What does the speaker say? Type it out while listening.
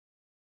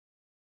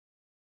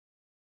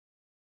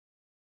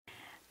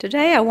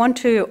Today I want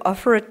to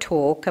offer a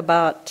talk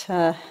about,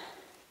 I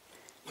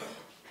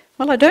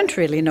don't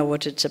really know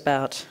what it's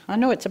about. I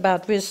know it's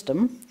about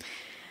wisdom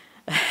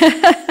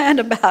and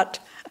about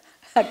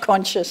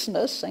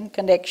consciousness and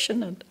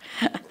connection, and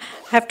I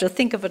have to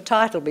think of a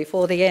title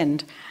before the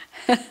end.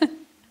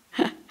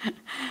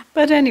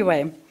 But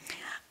anyway,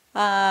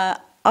 I'll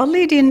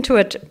lead into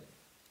it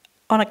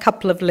on a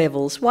couple of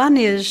levels. One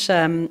is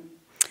I'll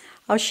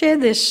share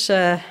this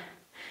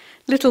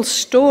little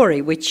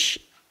story, which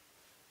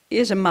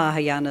is a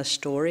Mahayana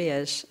story,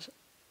 as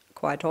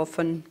quite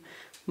often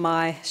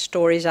my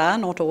stories are,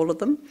 not all of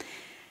them.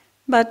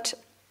 But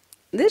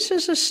this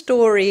is a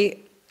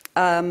story,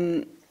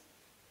 it's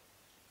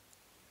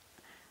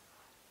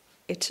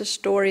a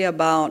story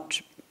about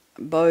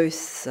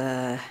both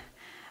the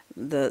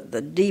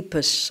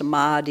deepest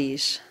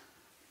samadhis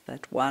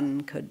that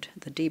one could,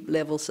 the deep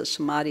levels of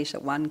samadhis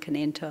that one can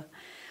enter,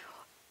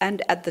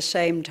 and at the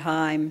same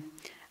time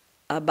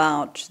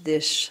about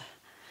this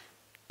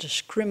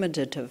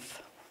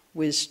discriminative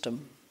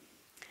wisdom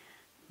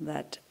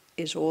that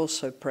is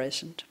also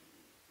present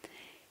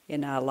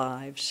in our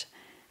lives.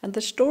 And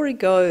the story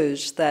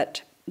goes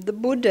that the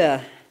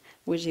Buddha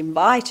was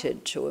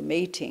invited to a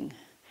meeting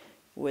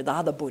with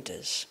other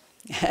Buddhas.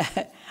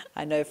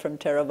 I know from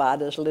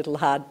Theravada it's a little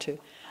hard to.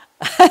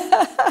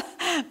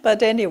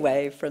 But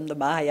anyway, from the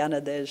Mahayana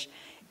there's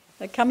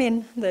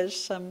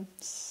some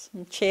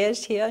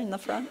chairs here in the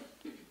front.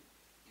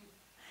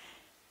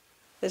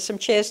 There's some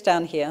chairs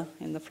down here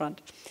in the front.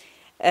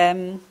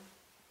 And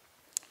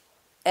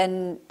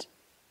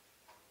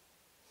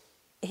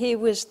he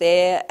was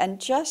there, and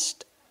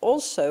just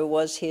also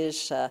was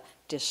his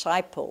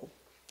disciple,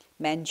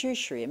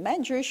 Manjushri. And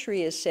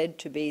Manjushri is said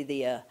to be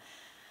the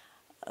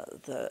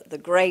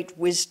great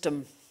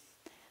wisdom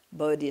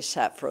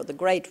bodhisattva, the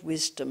great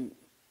wisdom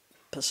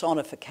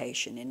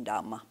personification in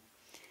Dhamma.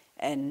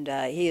 And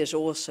he is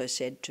also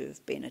said to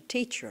have been a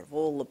teacher of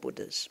all the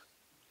Buddhas.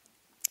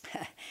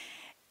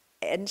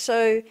 And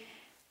so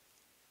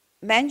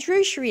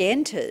Manjushri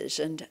enters,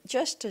 and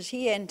just as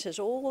he enters,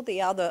 all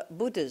the other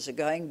Buddhas are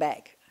going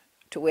back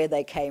to where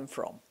they came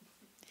from.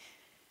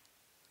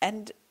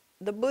 And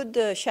the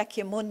Buddha,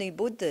 Shakyamuni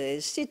Buddha,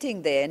 is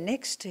sitting there.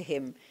 Next to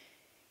him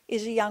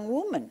is a young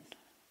woman,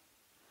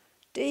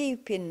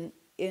 deep in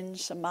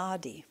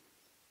samadhi,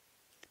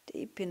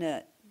 deep in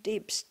a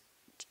deep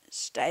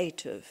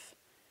state of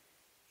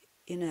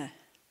inner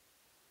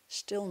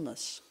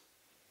stillness.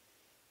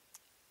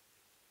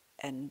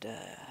 And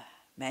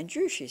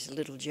Manjushri's a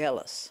little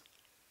jealous.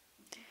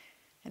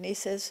 And he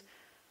says,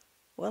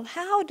 well,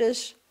 how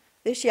does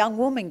this young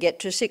woman get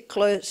to sit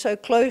so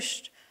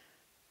close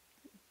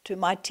to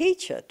my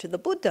teacher, to the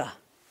Buddha?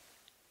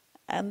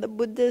 And the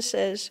Buddha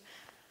says,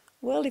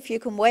 well, if you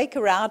can wake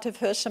her out of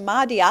her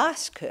samadhi,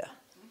 ask her.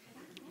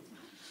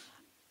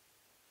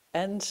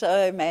 And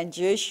so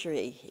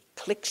Manjushri, he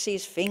clicks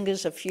his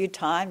fingers a few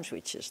times,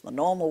 which is the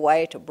normal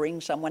way to bring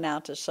someone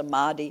out of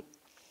samadhi.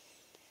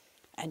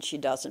 And she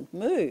doesn't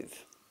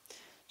move.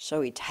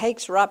 So he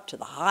takes her up to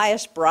the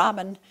highest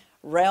Brahmin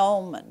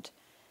realm and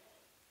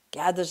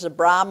gathers the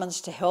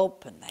Brahmins to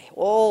help, and they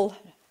all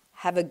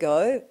have a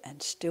go,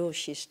 and still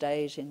she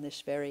stays in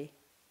this very,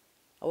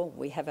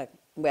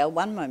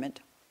 one moment,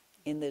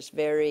 in this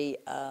very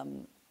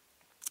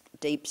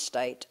deep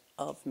state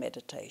of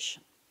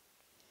meditation.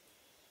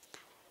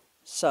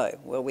 So,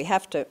 we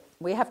have to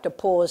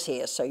pause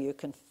here so you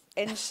can,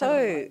 and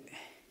so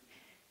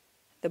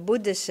the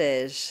Buddha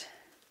says,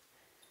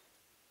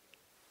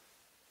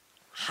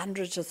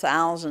 hundreds of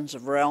thousands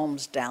of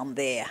realms down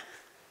there,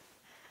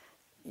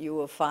 you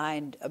will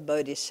find a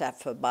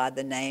bodhisattva by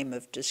the name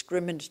of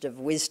discriminative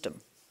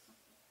wisdom.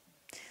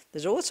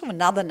 There's also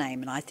another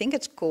name, and I think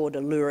it's called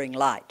alluring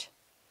light.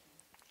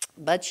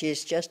 But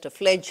she's just a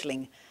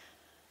fledgling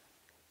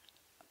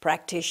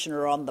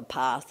practitioner on the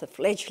path, a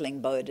fledgling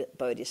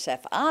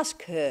bodhisattva.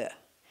 Ask her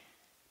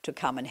to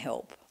come and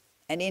help.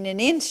 And in an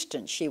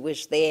instant she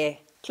was there,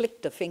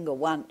 clicked a finger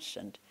once,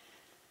 and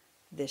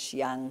this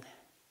young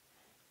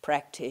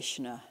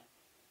practitioner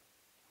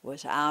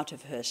was out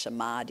of her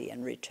samadhi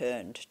and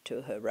returned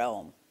to her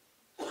realm.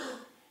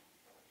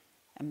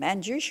 And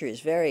Manjushri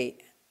is very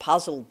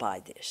puzzled by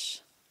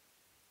this.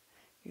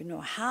 You know,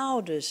 how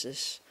does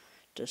this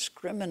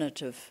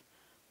discriminative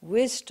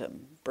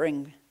wisdom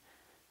bring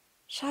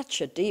such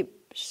a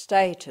deep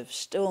state of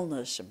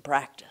stillness and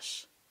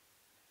practice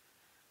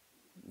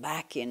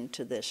back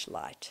into this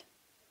light,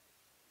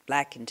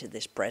 back into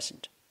this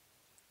present?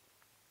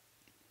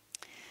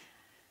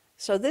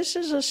 So this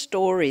is a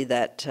story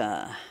that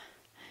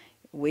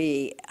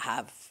we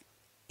have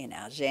in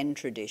our Zen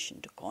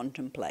tradition to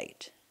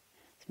contemplate.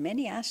 There's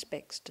many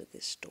aspects to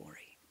this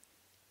story.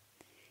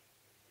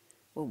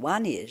 Well,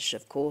 one is,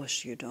 of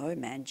course,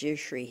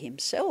 Manjushri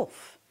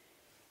himself,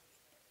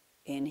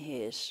 in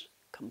his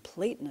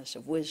completeness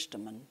of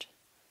wisdom and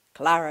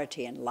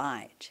clarity and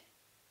light,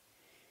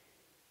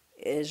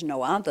 is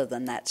no other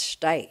than that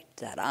state,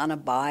 that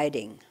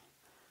unabiding,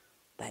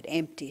 that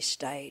empty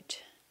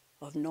state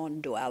of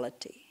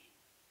non-duality.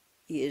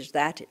 He is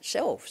that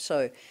itself.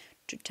 So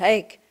to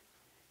take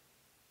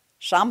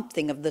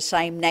something of the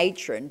same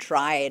nature and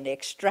try and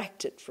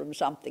extract it from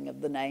something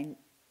of the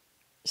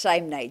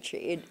same nature.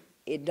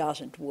 It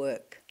doesn't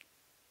work.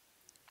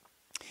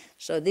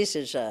 So this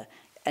is an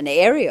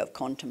area of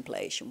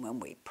contemplation when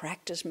we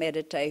practice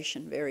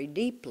meditation very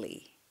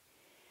deeply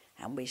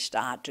and we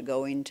start to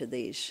go into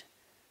these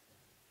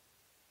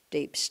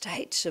deep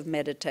states of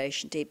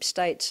meditation, deep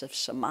states of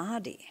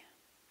samadhi.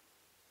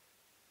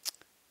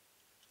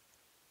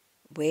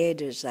 Where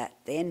does that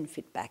then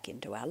fit back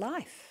into our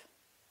life?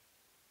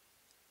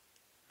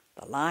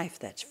 The life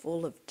that's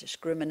full of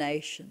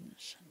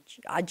discriminations and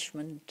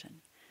judgment and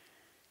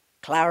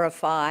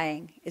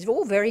clarifying is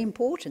all very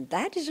important.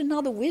 That is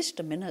another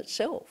wisdom in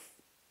itself.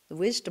 The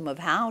wisdom of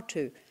how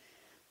to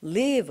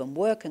live and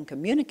work and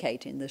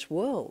communicate in this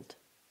world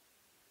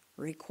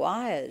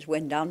requires,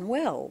 when done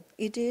well,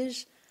 it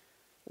is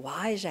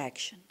wise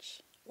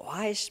actions,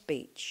 wise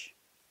speech,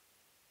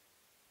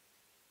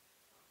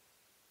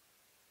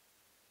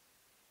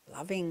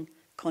 loving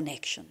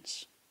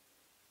connections.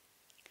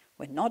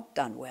 When not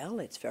done well,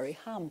 it's very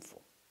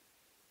harmful.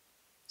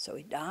 So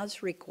it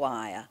does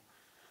require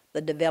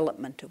the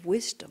development of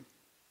wisdom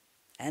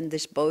and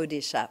this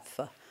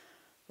bodhisattva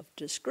of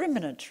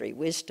discriminatory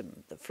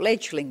wisdom, the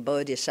fledgling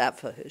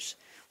bodhisattva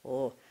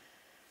or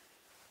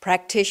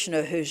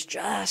practitioner who's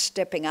just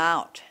stepping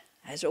out,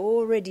 has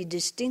already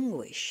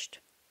distinguished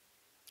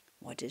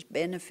what is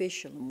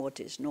beneficial and what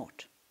is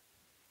not,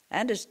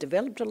 and has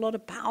developed a lot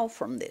of power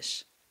from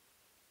this.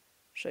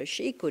 So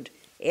she could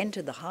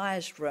enter the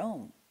highest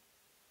realm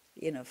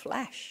in a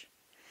flash,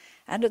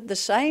 and at the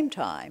same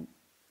time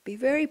be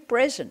very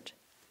present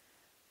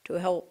to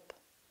help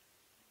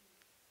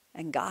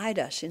and guide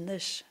us in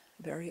this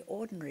very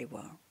ordinary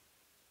world.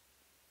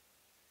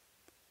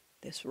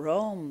 This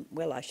realm,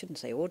 well, I shouldn't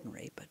say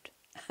ordinary,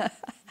 but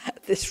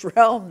this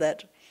realm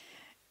that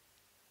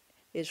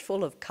is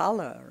full of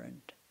colour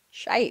and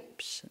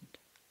shapes and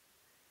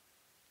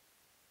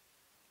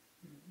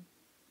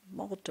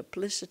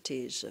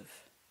multiplicities of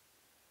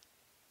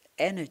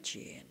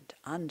energy and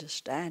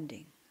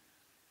understanding,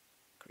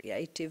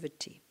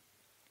 creativity.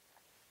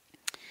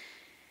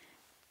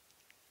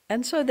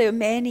 And so there are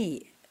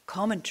many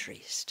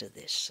commentaries to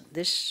this.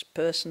 This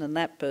person and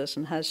that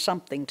person has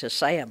something to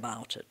say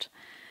about it.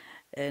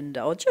 And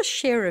I'll just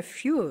share a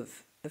few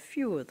of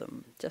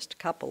them, just a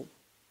couple.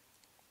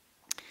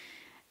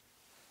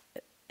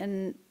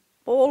 And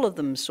all of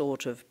them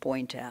sort of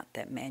point out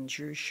that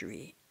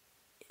Manjushri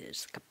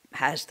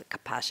has the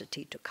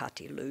capacity to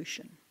cut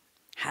illusion,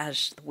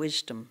 has the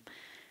wisdom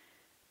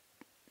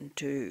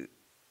to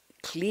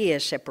clear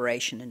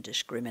separation and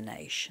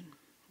discrimination.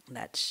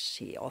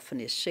 He often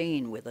is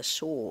seen with a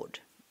sword,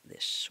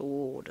 this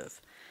sword of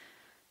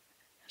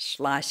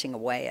slicing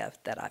away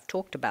that I've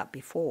talked about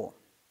before.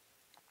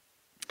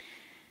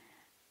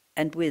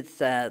 And with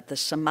the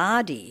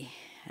samadhi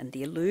and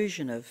the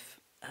illusion of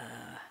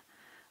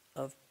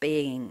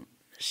being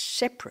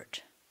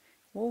separate,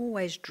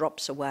 always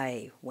drops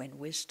away when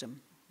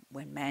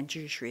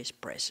Manjushri is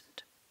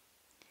present,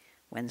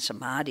 when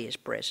samadhi is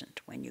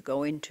present, when you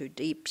go into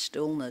deep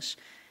stillness,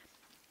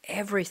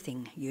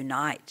 everything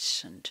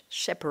unites and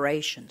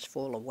separations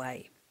fall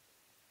away.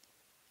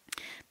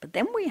 But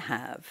then we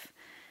have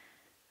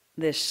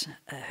this,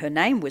 her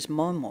name was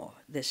Momo,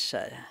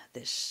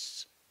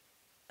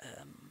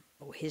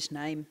 or his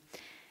name,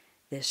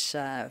 this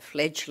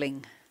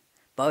fledgling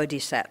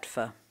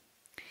bodhisattva.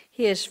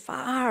 He is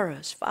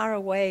as far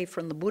away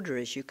from the Buddha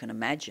as you can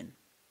imagine.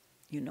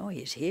 You know,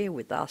 he's here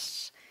with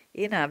us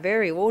in our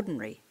very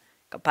ordinary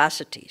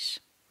capacities.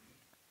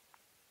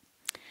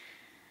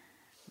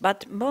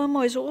 But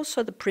Momo is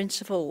also the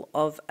principle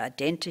of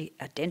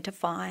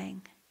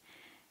identifying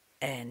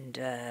and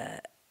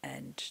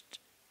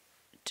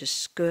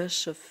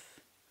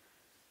discursive,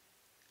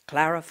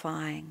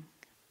 clarifying.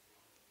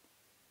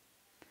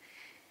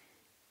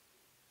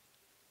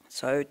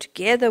 So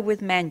together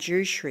with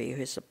Manjushri,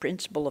 who is the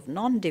principle of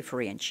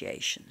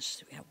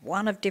non-differentiations, we have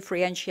one of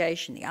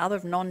differentiation, the other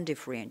of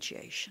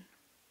non-differentiation.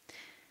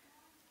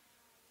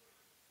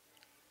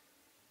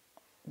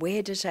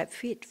 Where does that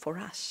fit for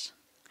us?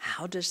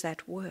 How does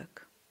that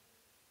work?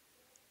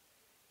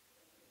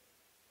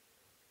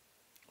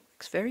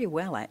 Works very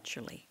well,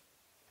 actually.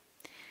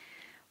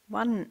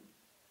 One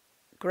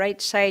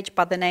great sage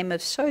by the name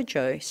of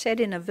Sojo said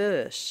in a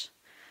verse,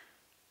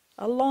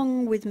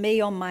 "Along with me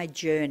on my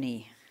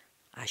journey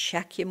are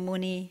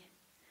Shakyamuni,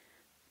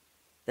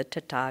 the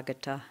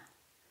Tathagata,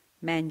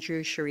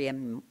 Manjushri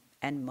and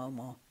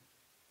Momo.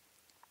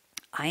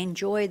 I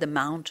enjoy the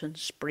mountain,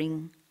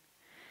 spring,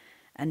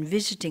 and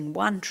visiting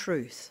one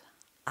truth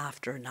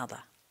after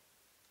another.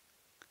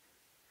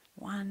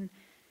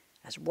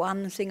 As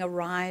one thing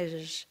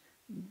arises,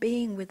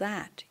 being with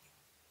that.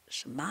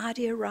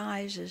 Samadhi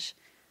arises,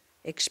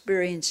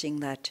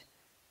 experiencing that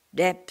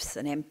depth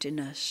and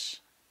emptiness,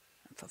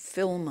 and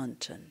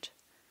fulfillment and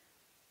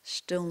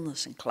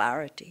stillness and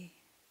clarity.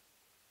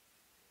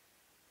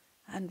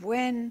 And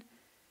when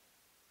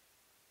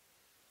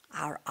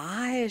our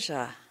eyes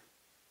are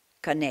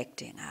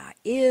connecting, our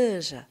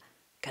ears are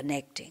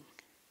connecting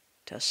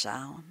to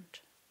sound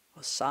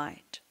or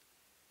sight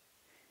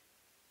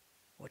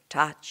or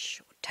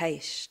touch or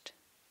taste,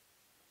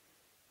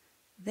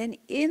 then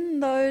in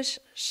those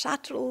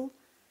subtle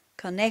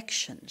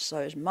connections,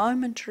 those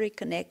momentary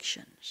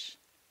connections,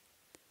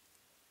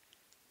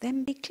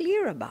 then be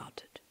clear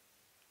about it.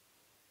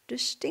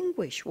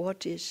 Distinguish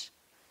what is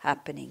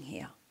happening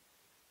here.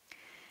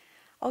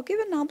 I'll give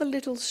another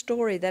little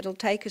story that'll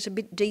take us a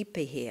bit deeper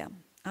here.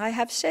 I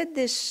have said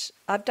this,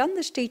 I've done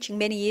this teaching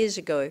many years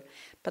ago,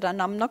 but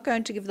I'm not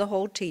going to give the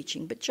whole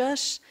teaching, but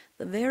just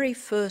the very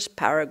first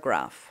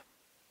paragraph,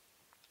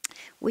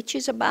 which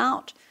is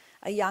about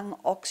a young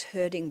ox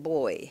herding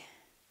boy.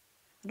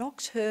 An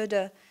ox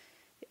herder,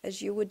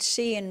 as you would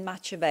see in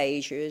much of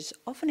Asia, is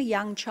often a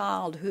young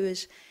child who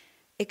is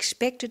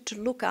expected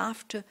to look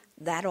after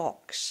that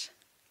ox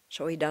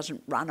so he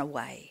doesn't run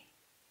away.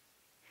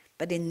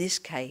 But in this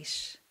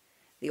case,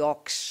 the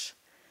ox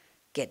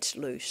gets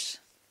loose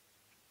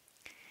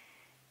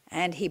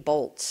and he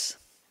bolts.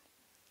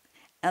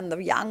 And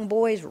the young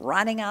boy is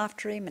running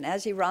after him, and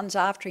as he runs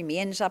after him, he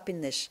ends up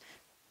in this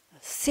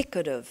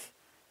thicket of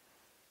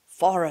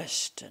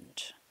forest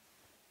and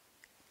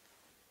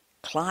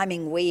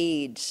climbing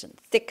weeds and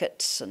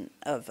thickets and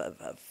of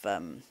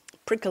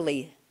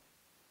prickly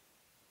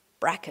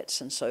brackets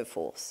and so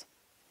forth.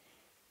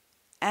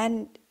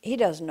 And he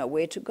doesn't know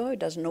where to go,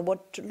 doesn't know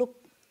what to look,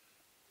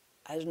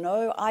 has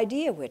no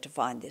idea where to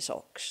find this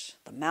ox.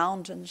 The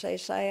mountains, they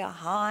say, are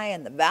high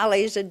and the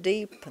valleys are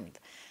deep, and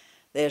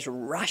there's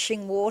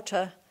rushing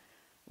water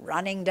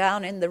running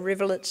down in the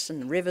rivulets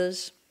and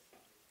rivers.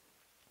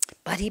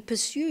 But he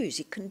pursues,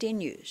 he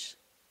continues,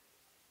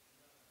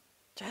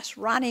 just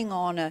running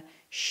on a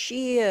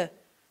sheer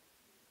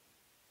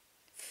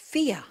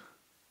fear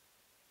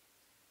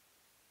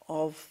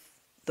of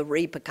the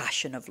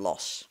repercussion of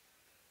loss.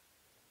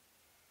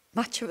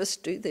 Much of us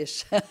do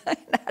this in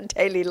our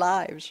daily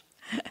lives.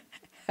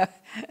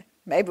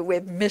 Maybe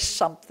we've missed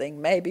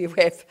something, maybe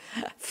we've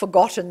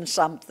forgotten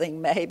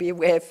something, maybe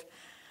we've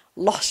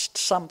lost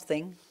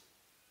something.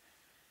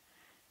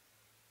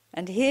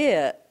 And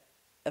here,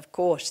 of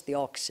course, the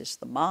ox is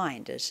the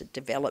mind as it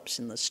develops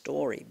in the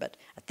story, but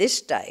at this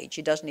stage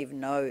he doesn't even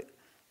know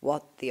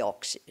what the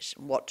ox is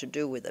and what to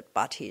do with it,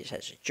 but he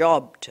has a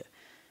job to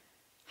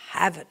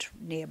have it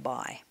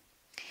nearby.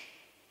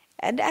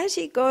 And as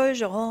he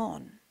goes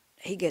on,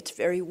 he gets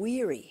very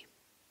weary,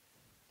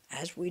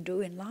 as we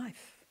do in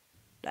life.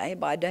 Day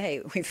by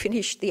day, we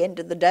finish the end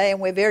of the day and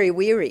we're very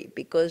weary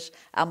because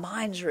our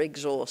minds are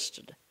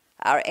exhausted,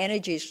 our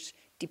energy is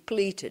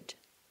depleted.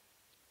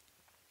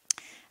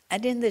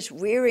 And in this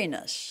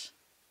weariness,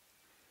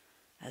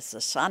 as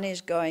the sun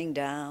is going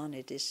down,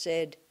 it is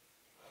said,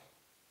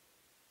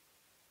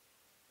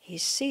 he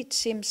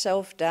seats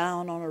himself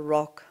down on a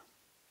rock,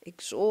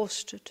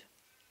 exhausted,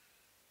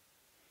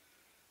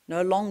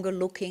 no longer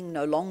looking,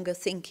 no longer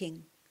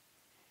thinking.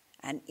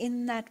 And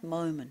in that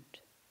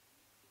moment,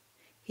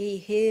 he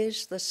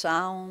hears the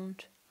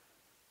sound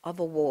of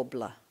a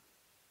warbler,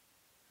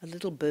 a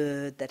little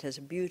bird that has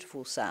a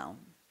beautiful sound.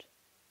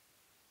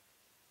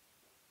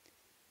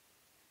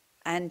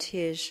 And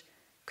his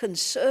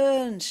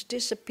concerns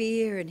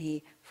disappear, and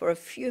he, for a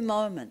few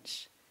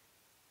moments,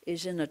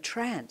 is in a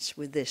trance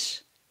with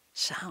this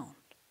sound.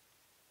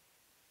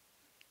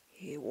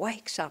 He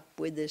wakes up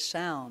with this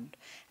sound,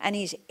 and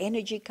his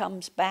energy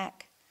comes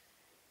back.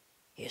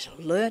 His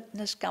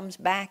alertness comes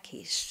back.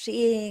 His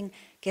seeing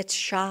gets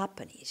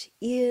sharp, and his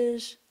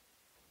ears.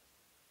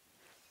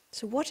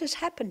 So what has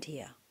happened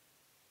here?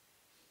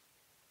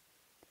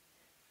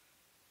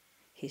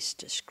 His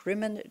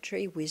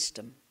discriminatory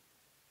wisdom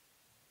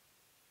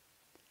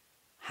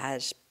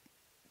has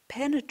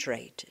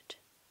penetrated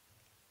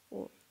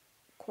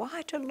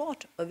quite a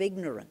lot of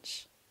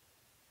ignorance.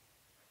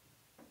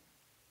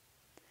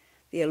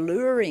 The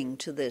alluring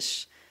to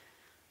this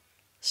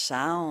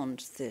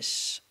sound,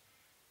 this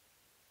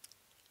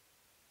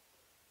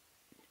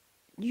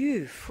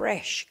new,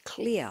 fresh,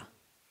 clear,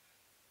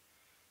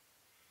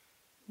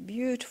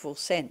 beautiful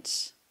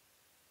sense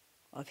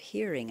of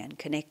hearing and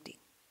connecting.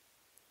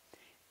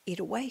 It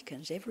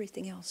awakens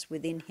everything else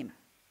within him.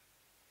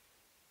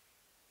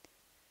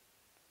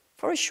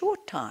 For a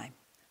short time,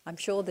 I'm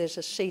sure there's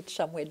a seat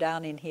somewhere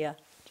down in here,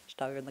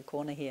 just over in the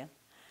corner here.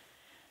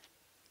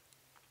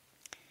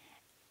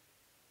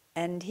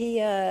 And he,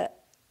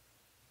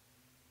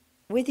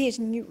 with his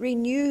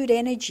renewed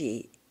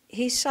energy,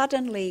 his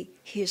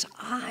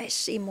eyes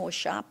see more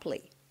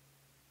sharply.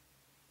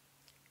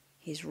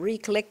 He's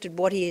recollected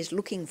what he is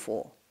looking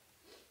for.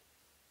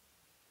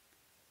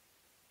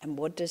 And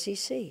what does he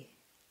see?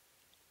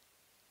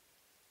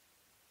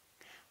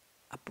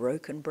 A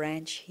broken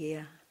branch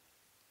here,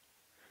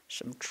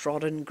 some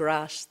trodden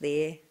grass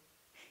there.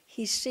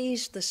 He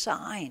sees the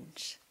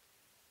signs,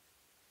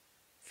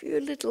 few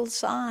little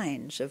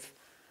signs of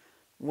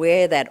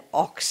where that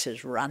ox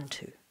has run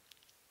to.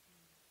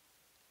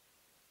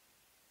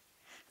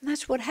 And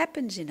that's what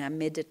happens in our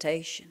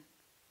meditation.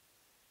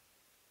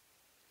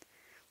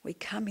 We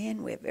come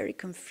in, we're very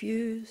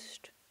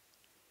confused,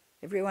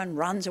 Everyone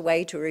runs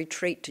away to a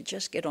retreat to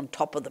just get on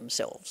top of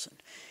themselves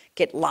and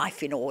get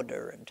life in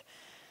order, and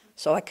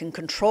so I can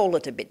control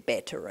it a bit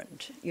better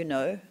and,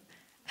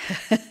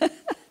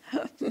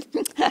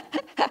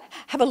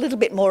 have a little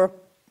bit more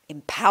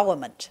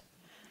empowerment.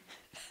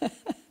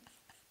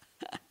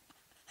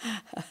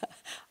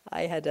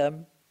 I had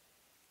a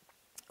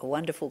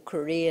wonderful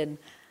Korean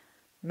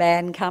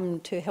man come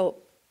to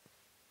help.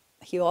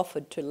 He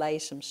offered to lay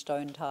some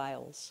stone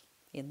tiles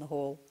in the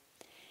hall.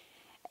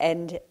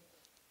 And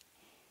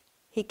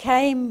he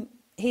came,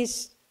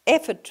 his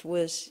effort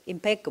was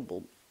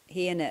impeccable.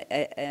 He and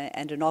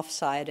an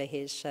offsider,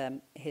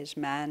 his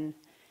man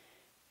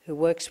who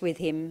works with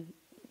him,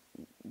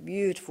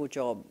 beautiful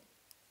job,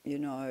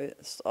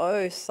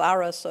 so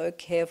thorough, so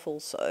careful,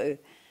 so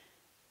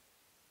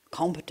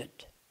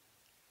competent.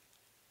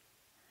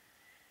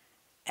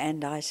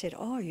 And I said,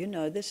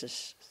 this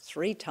is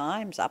 3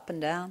 times up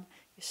and down.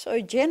 You're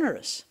so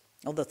generous.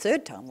 Well, the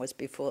 3rd time was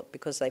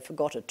because they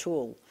forgot a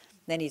tool.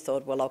 Then he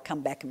thought, well, I'll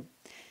come back and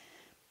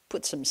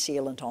put some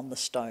sealant on the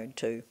stone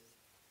too.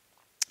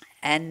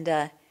 And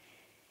I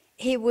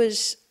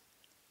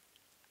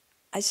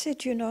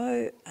said,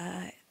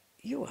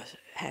 you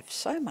have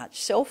so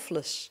much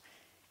selfless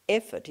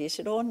effort. He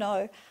said, oh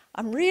no,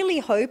 I'm really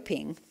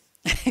hoping,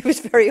 he was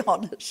very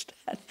honest.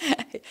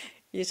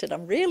 He said,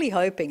 I'm really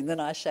hoping. Then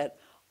I said,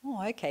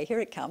 oh, okay, here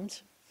it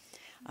comes.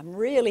 I'm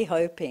really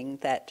hoping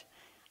that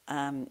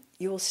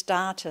you'll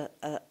start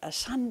a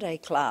Sunday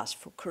class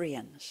for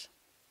Koreans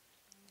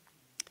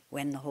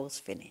when the hall's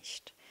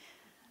finished.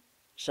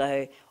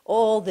 So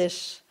all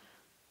this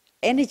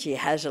energy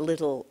has a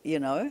little,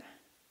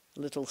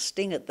 little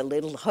sting at the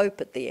little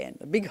hope at the end,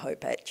 a big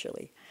hope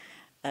actually,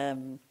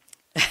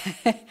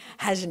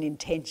 has an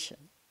intention,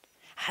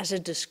 has a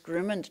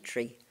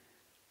discriminatory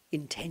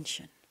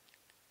intention.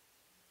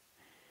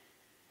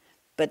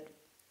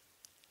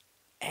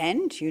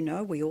 And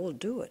we all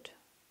do it.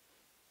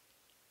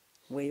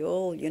 We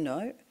all,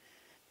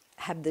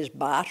 have this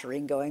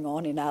bartering going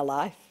on in our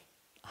life.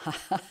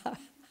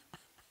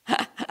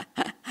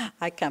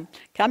 I come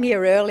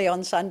here early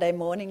on Sunday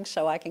morning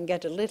so I can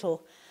get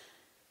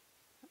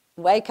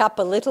wake up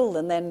a little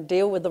and then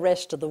deal with the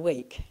rest of the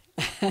week.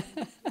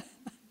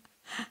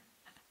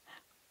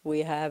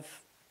 We have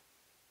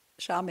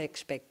some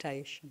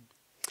expectation.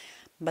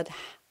 But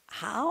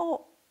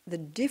how the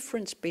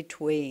difference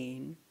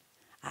between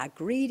our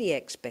greedy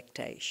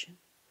expectation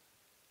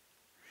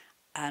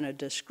and a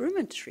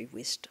discriminatory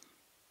wisdom.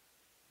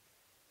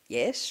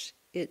 Yes,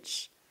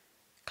 it's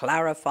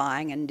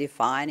clarifying and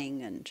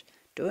defining and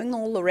doing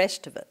all the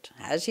rest of it,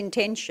 has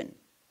intention.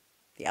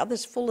 The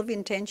other's full of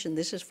intention,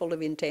 this is full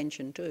of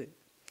intention too.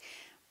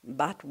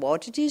 But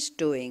what it is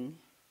doing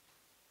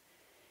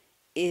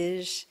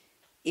is,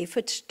 if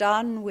it's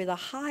done with a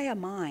higher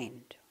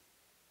mind,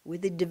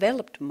 with a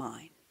developed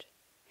mind,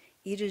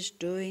 it is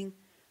doing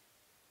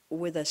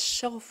with a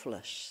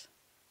selfless,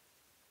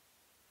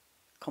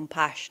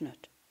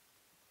 compassionate,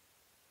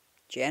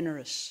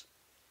 generous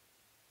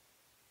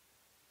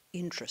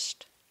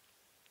interest.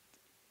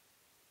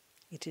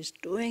 It is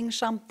doing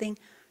something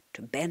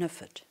to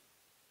benefit.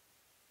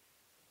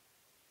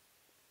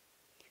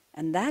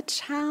 And that's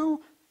how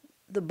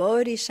the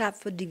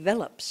Bodhisattva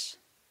develops.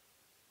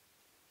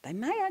 They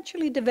may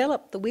actually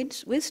develop the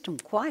wisdom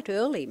quite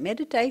early.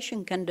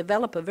 Meditation can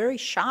develop a very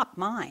sharp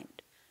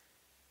mind.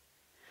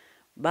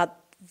 But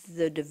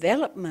the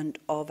development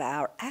of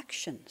our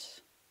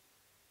actions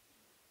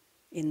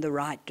in the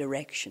right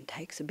direction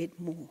takes a bit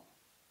more.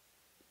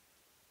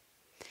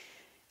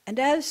 And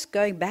as,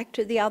 going back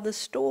to the other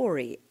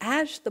story,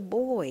 as the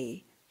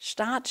boy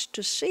starts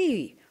to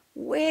see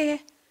where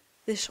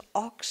this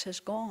ox has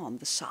gone,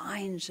 the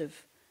signs of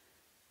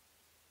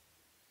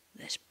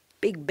this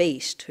big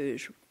beast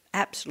who's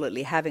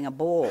absolutely having a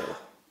ball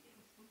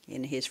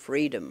in his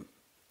freedom,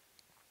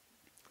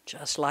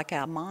 just like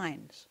our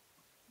minds.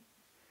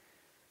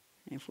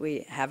 If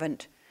we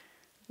haven't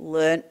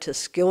learnt to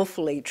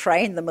skillfully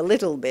train them a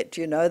little bit,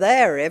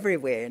 they are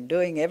everywhere and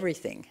doing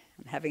everything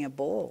and having a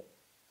ball.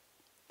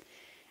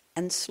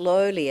 And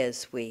slowly,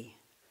 as we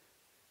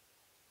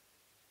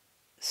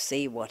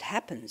see what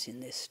happens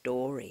in this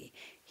story,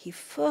 he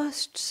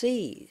first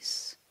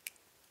sees,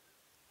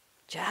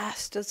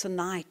 just as the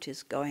night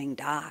is going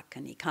dark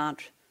and he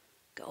can't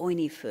go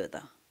any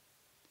further,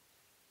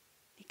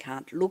 he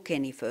can't look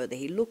any further,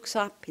 he looks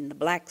up in the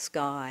black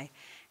sky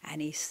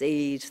and he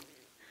sees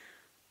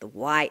the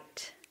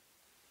white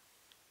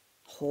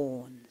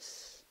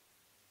horns.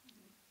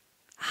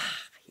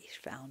 He's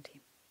found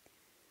him.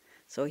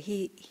 So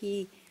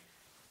he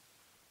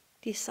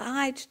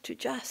decides to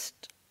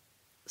just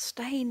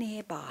stay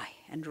nearby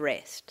and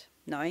rest,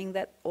 knowing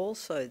that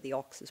also the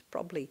ox is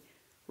probably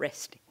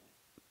resting.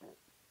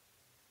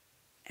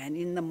 And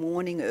in the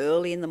morning,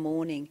 early in the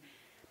morning,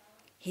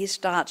 he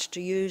starts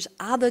to use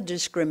other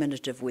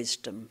discriminative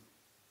wisdom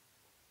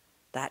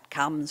that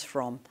comes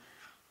from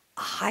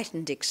a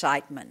heightened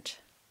excitement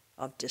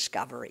of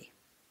discovery.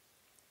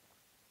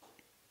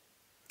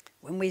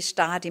 When we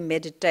start in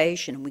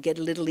meditation and we get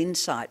a little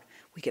insight,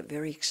 we get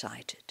very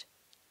excited.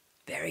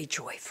 very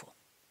joyful.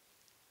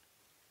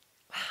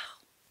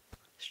 Wow,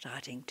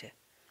 starting to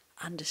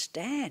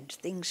understand,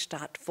 things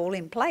start to fall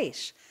in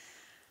place.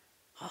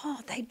 Oh,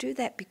 they do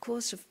that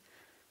because of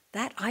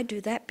that, I do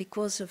that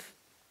because of,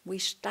 we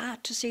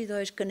start to see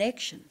those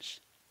connections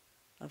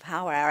of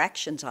how our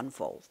actions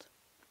unfold.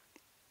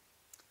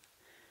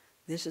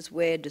 This is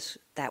where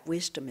that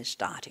wisdom is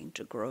starting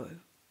to grow.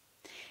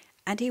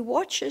 And he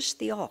watches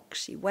the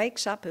ox. He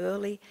wakes up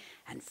early,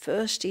 and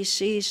first he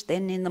sees,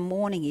 then in the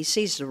morning he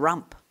sees the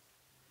rump.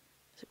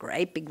 It's a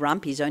great big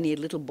rump, he's only a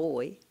little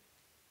boy.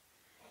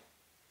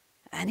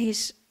 And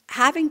he's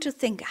having to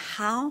think,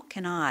 how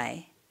can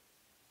I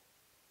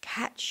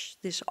catch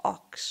this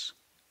ox?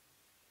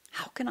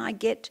 How can I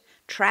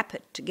trap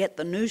it to get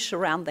the noose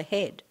around the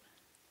head?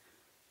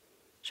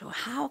 So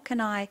how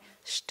can I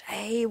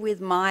stay with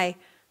my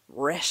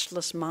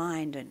restless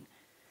mind and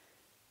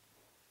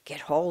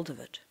get hold of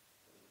it?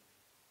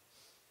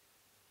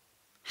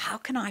 How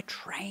can I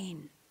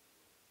train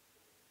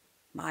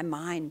my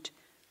mind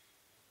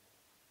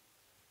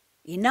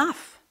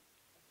enough?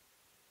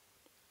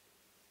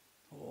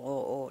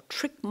 Or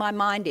trick my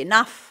mind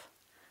enough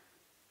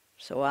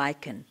so I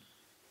can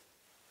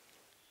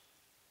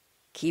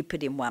keep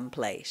it in one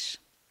place.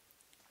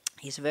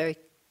 His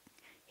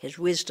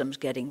wisdom's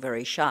getting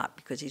very sharp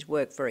because he's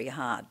worked very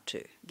hard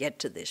to get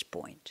to this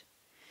point.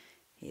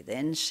 He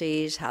then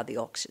sees how the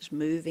ox is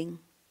moving.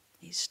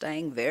 He's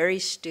staying very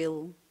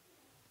still.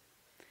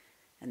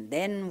 And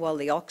then while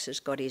the ox has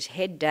got his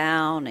head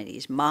down and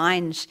his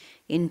mind's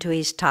into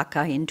his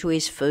taka, into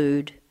his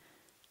food,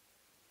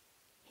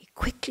 he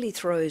quickly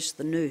throws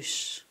the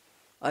noose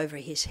over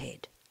his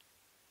head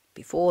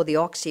before the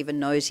ox even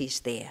knows he's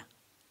there.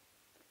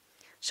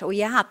 So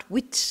he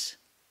outwits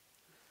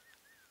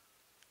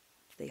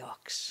the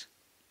ox.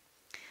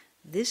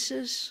 This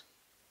is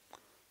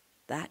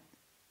that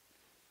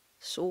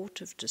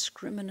sort of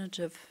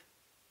discriminative,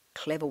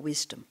 clever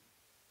wisdom.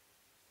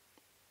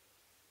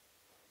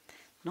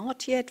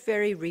 Not yet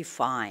very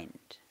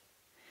refined.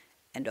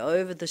 And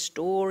over the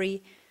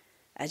story,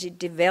 as it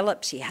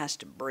develops, he has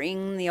to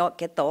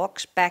get the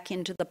ox back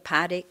into the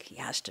paddock. He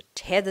has to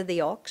tether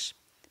the ox.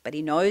 But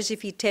he knows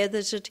if he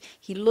tethers it,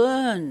 he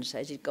learns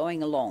as he's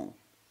going along.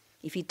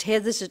 If he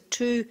tethers it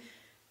too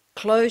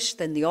close,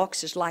 then the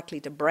ox is likely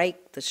to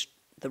break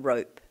the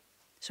rope.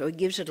 So he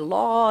gives it a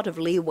lot of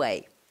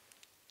leeway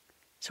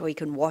so he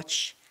can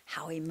watch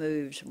how he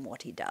moves and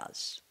what he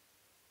does.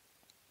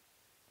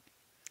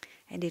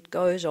 And it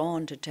goes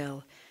on to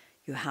tell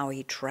you how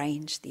he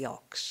trains the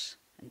ox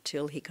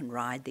until he can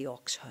ride the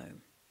ox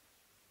home.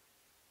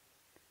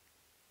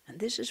 And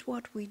this is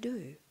what we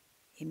do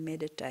in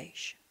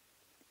meditation.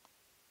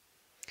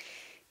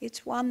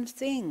 It's one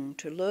thing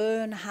to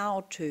learn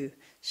how to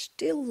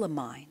still the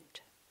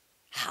mind,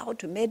 how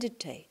to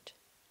meditate,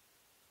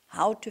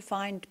 how to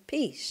find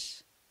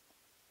peace.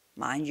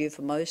 Mind you,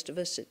 for most of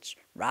us it's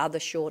rather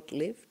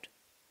short-lived.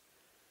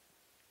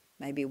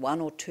 Maybe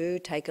one or two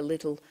take a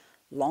little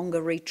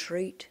longer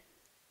retreat.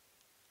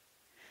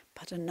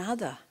 But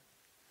another,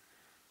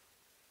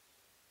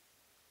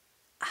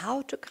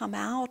 how to come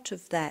out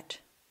of that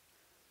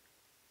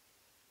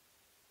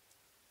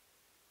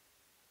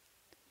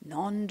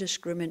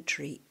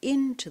non-discriminatory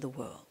into the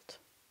world.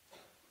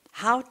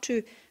 How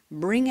to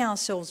bring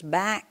ourselves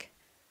back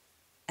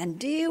and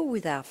deal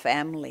with our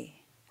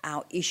family,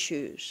 our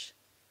issues.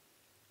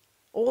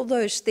 All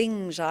those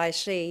things I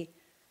see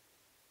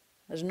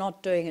as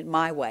not doing it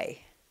my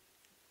way.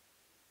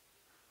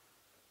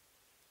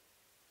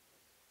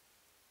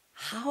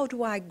 How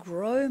do I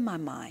grow my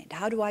mind?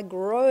 How do I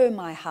grow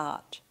my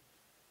heart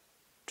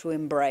to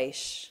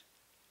embrace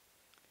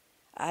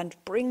and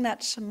bring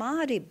that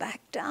samadhi back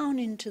down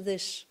into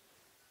this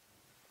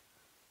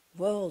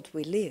world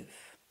we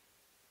live?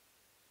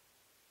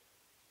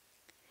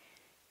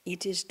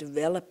 It is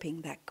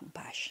developing that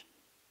compassion,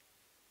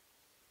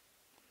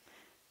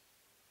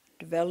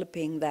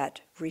 developing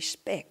that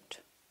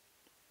respect,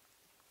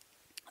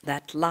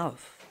 that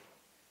love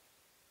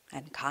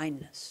and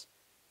kindness,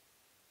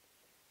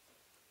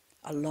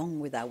 along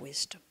with our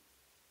wisdom,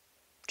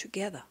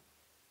 together.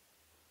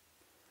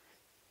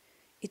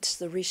 It's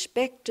the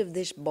respect of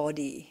this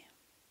body,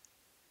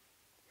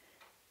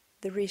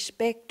 the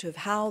respect of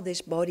how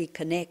this body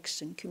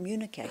connects and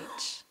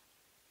communicates,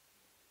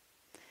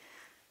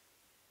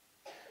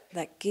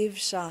 that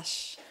gives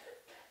us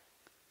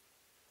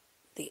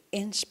the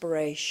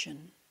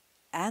inspiration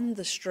and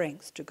the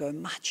strength to go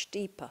much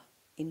deeper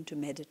into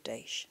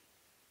meditation.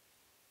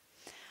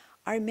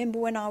 I remember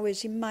when I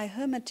was in my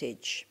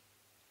hermitage,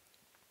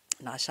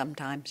 and I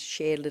sometimes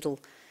share little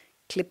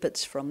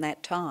clippets from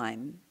that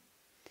time,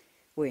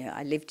 where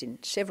I lived in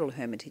several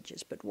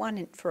hermitages, but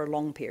one for a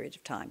long period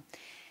of time.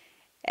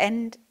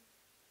 And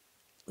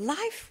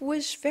life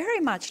was very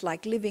much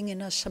like living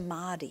in a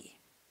samadhi.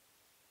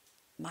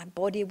 My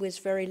body was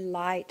very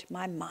light,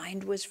 my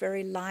mind was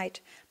very light,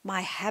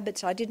 my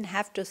habits, I didn't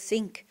have to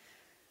think,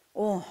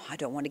 oh, I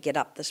don't want to get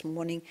up this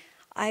morning.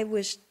 I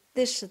was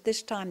this at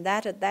this time,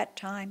 that at that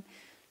time.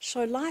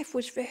 So life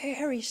was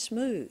very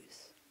smooth.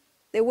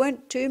 There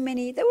weren't too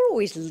many, there were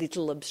always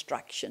little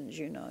obstructions,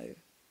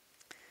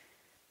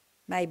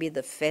 Maybe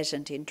the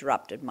pheasant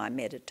interrupted my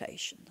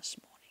meditation this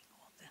morning.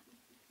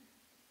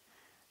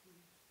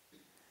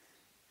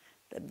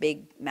 Or the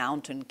big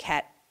mountain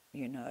cat,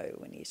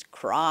 when his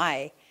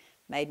cry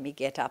made me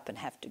get up and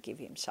have to give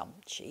him some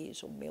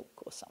cheese or milk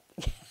or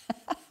something.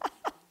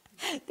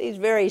 These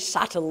very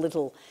subtle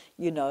little,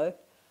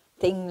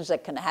 things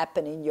that can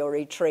happen in your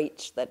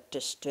retreats that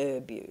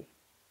disturb you.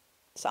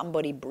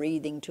 Somebody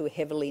breathing too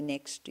heavily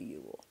next to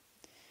you,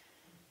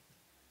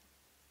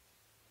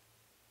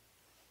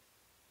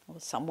 or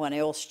someone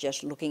else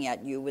just looking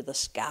at you with a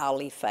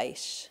scowly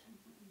face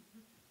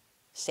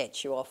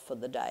sets you off for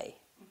the day.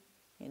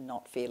 You're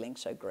not feeling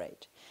so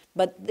great.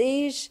 But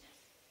these,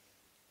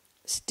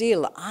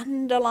 still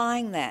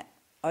underlying that,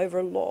 over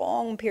a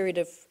long period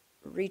of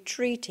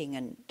retreating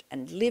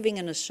and living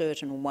in a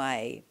certain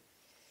way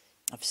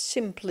of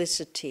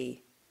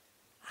simplicity,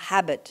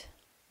 habit,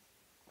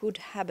 good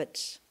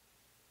habits,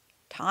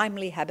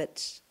 timely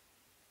habits,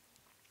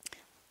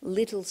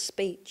 little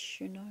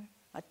speech,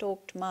 I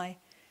talked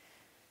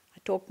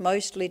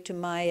mostly to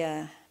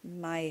my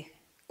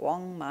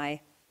Kwang,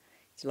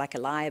 it's like a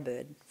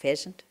lyrebird,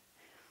 pheasant,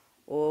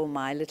 or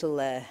my little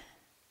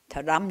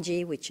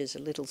taramji, which is a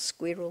little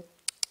squirrel.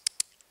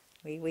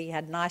 We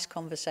had nice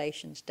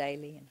conversations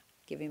daily, and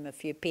give him a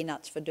few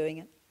peanuts for doing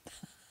it.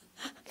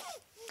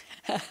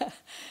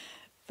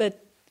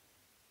 But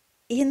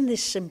in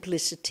this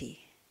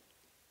simplicity,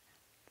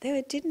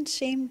 there didn't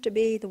seem to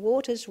be, the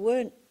waters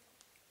weren't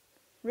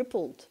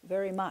rippled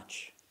very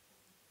much.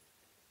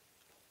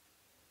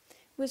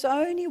 It was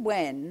only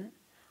when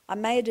I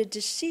made a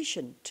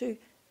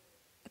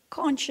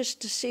conscious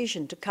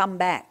decision to come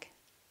back,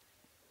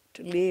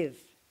 to live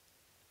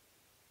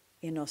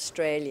in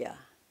Australia,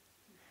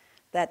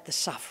 that the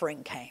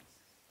suffering came.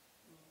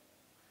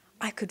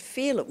 I could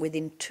feel it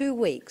within 2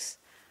 weeks.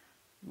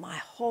 My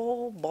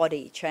whole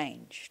body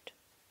changed.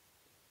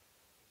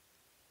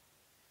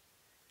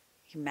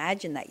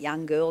 Imagine that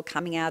young girl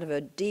coming out of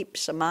her deep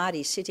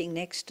samadhi, sitting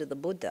next to the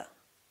Buddha,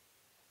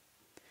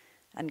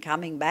 and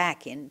coming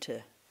back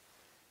into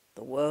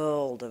the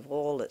world of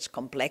all its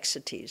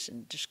complexities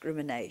and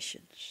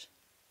discriminations.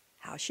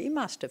 How she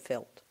must have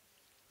felt.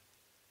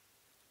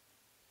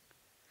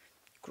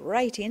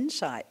 Great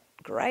insight,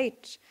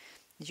 great.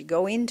 As you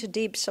go into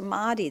deep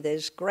samadhi,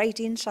 there's great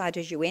insight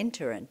as you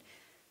enter, and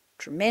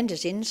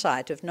tremendous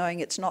insight of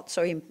knowing it's not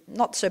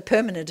so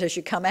permanent as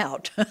you come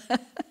out.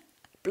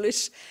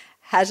 Bliss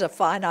has a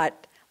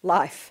finite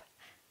life.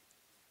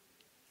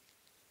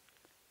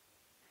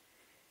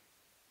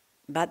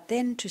 But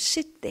then to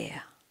sit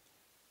there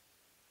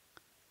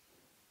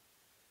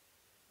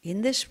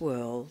in this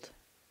world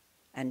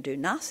and do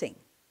nothing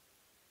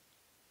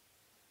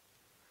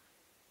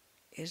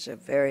is a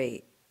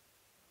very,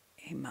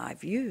 in my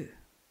view,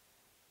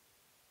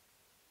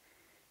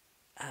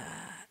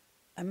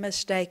 a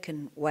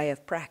mistaken way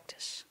of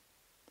practice.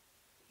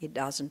 It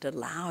doesn't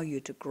allow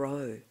you to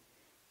grow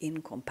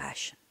in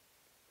compassion.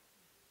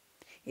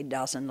 It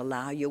doesn't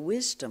allow your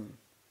wisdom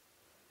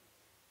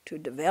to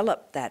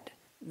develop that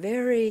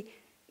very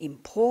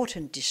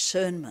important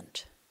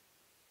discernment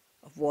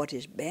of what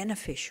is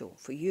beneficial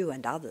for you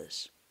and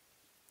others.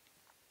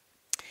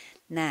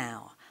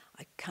 Now,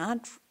 I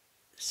can't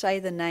say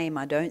the name,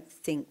 I don't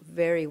think,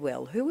 very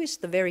well. Who is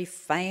the very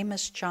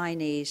famous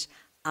Chinese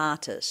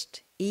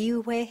artist?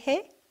 Ai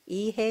Weiwei?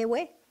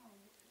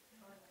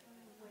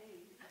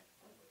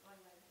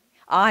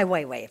 Ai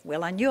Weiwei.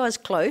 Well, I knew I was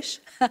close.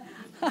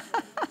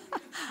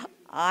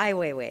 Ai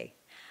Weiwei.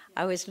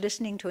 I was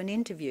listening to an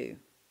interview.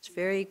 It's a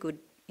very good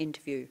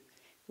interview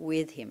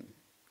with him.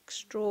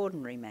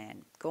 Extraordinary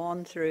man.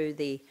 Gone through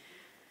the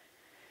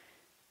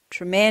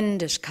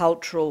tremendous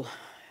cultural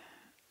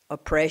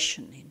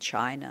oppression in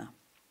China,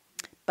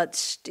 but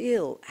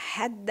still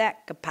had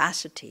that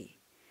capacity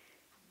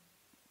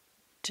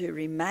to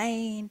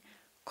remain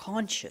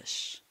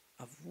conscious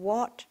of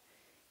what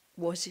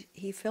was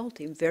he felt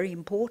very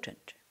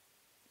important,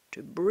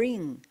 to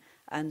bring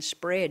and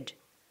spread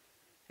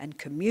and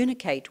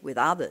communicate with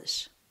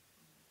others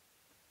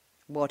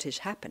what is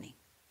happening.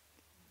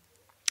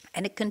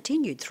 And it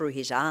continued through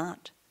his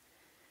art.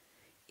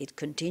 It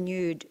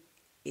continued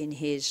in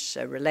his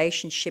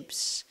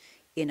relationships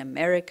in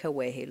America,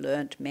 where he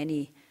learnt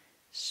many,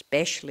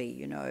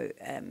 especially,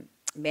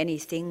 many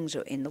things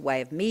in the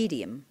way of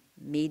media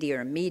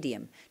and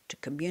medium, to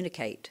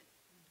communicate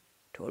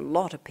to a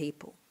lot of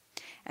people.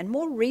 And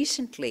more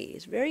recently,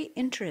 it's very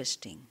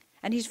interesting,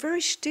 and he's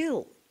very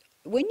still.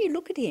 When you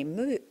look at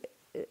him,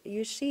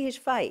 you see his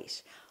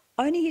face.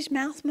 Only his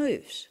mouth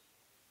moves.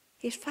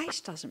 His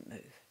face doesn't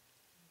move.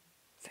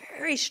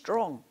 Very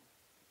strong.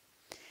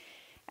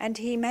 And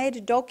he made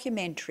a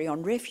documentary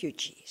on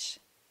refugees.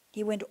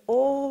 He went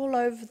all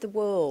over the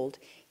world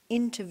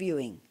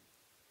interviewing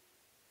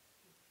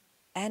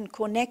and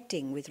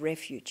connecting with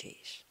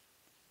refugees.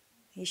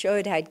 He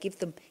showed how he'd give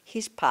them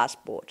his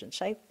passport and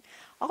say,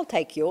 "I'll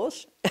take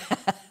yours."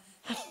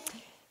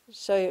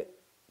 So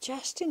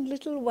just in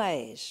little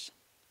ways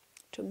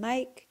to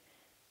make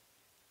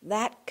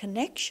that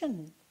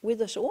connection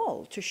with us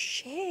all, to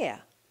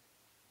share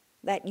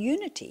that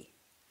unity,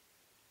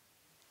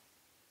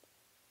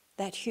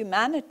 that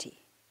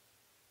humanity.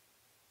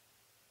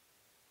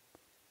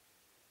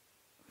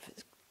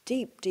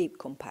 Deep, deep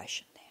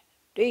compassion there.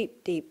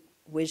 Deep, deep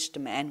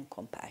wisdom and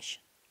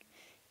compassion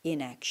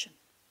in action.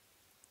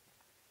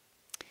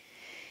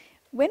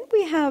 When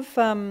we have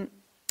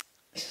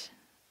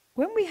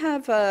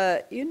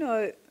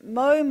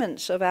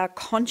moments of our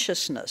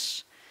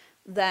consciousness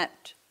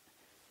that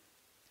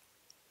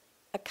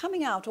are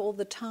coming out all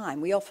the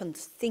time, we often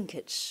think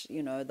it's,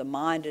 the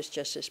mind is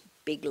just this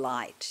big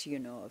light,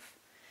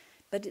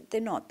 but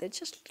they're not. They're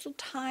just little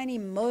tiny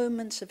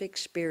moments of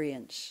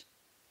experience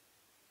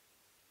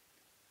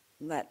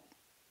that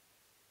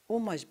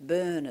almost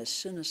burn as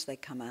soon as they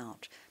come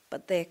out.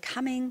 But they're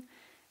coming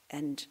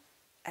and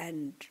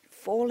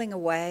falling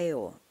away,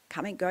 or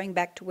going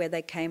back to where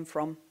they came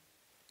from,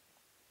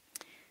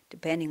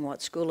 depending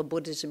what school of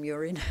Buddhism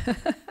you're in.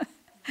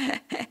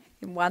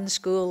 In one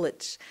school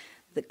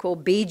they're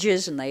called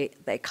bijas, and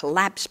they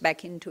collapse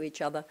back into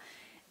each other,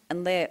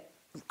 and they're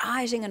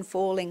rising and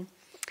falling.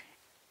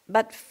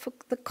 But for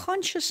the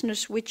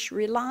consciousness which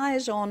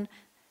relies on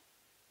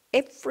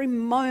every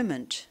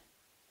moment,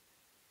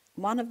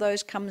 one of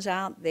those comes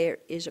out, there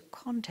is a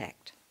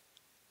contact,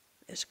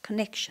 there's a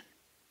connection.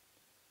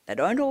 They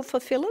don't all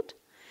fulfill it.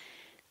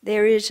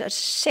 There is a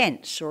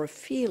sense or a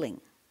feeling,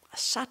 a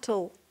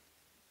subtle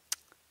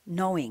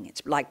knowing.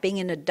 It's like being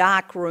in a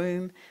dark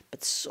room,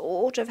 but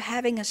sort of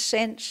having a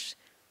sense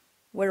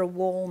where a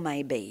wall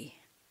may be,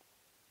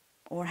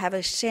 or have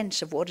a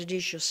sense of what it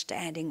is you're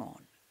standing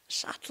on,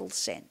 subtle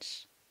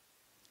sense.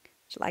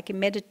 It's like in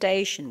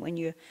meditation when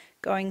you're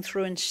going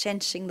through and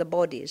sensing the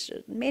bodies.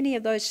 Many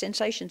of those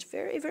sensations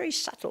very, very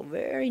subtle,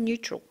 very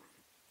neutral.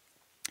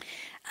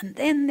 And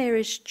then there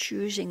is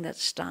choosing that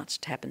starts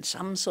to happen,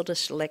 some sort of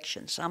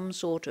selection, some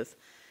sort of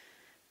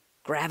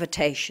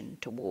gravitation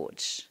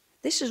towards.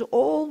 This is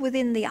all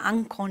within the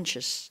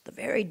unconscious, the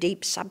very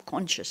deep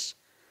subconscious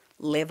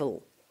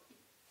level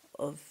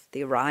of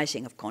the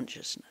arising of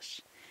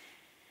consciousness.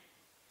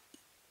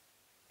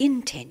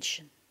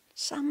 Intention,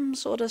 some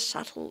sort of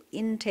subtle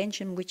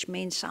intention, which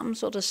means some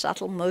sort of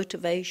subtle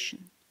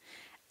motivation,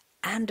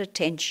 and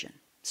attention.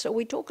 So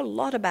we talk a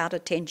lot about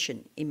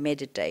attention in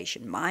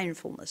meditation,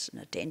 mindfulness and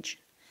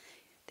attention.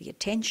 The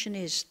attention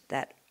is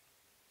that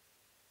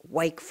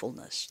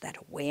wakefulness, that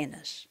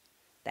awareness,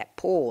 that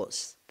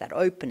pause, that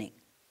opening.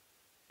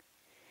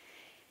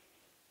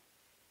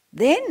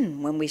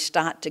 Then when we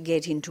start to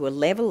get into a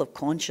level of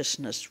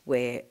consciousness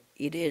where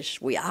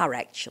we are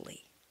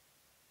actually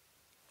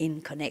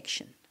in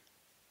connection,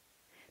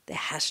 there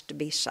has to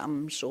be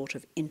some sort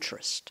of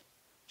interest,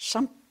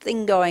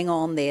 something going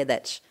on there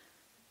that's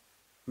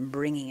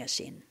bringing us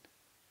in.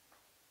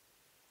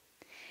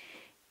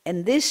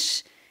 And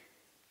this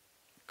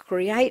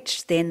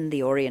creates then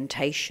the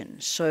orientation.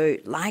 So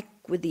like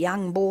with the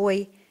young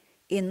boy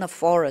in the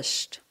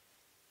forest,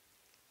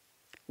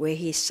 where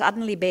he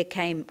suddenly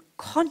became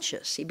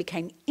conscious, he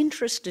became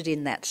interested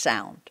in that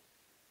sound.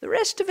 The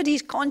rest of it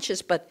he's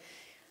conscious, but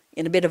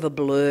in a bit of a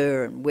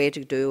blur, and where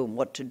to do and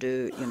what to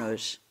do,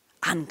 is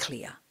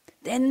unclear.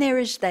 Then there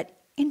is that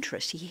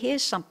interest. He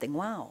hears something,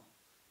 wow,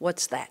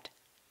 what's that?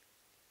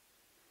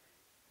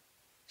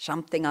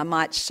 Something I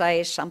might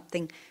say,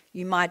 something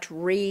you might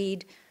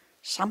read,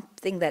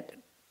 something that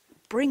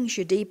brings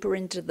you deeper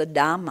into the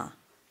Dhamma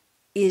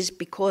is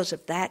because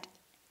of that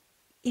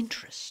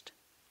interest,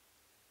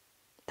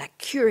 that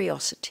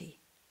curiosity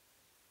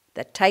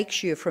that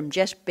takes you from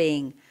just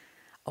being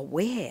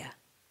aware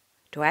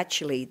to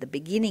actually the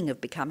beginning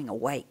of becoming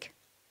awake.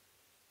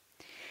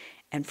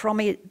 And from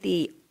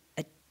the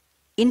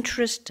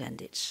interest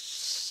and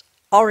its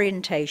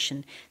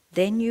orientation,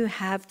 then you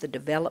have the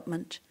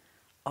development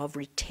of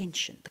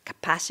retention, the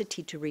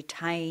capacity to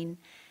retain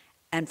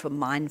and for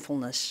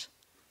mindfulness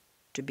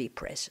to be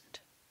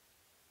present.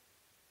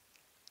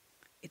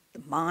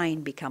 The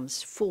mind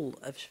becomes full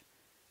of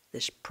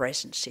this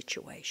present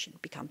situation,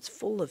 becomes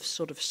full of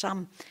sort of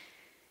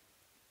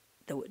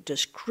the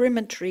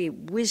discriminatory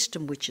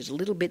wisdom, which is a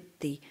little bit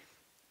the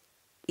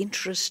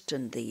interest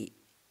and the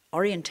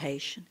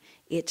orientation.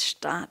 It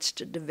starts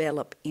to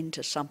develop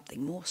into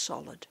something more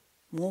solid,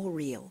 more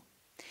real.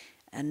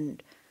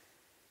 And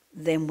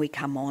then we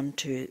come on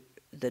to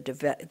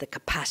the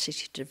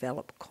capacity to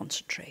develop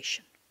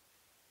concentration.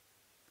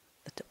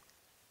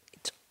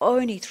 It's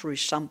only through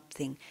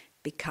something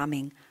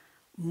becoming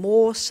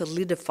more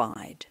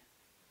solidified,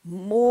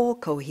 more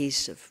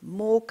cohesive,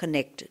 more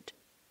connected,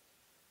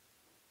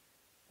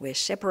 where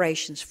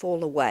separations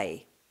fall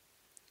away,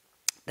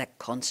 that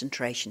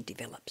concentration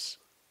develops.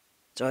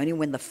 It's only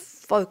when the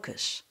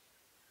focus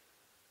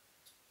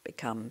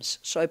becomes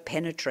so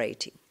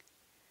penetrating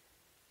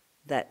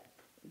that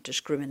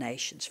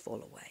discriminations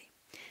fall away.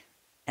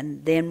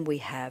 And then we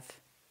have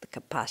the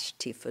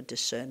capacity for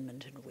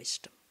discernment and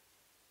wisdom.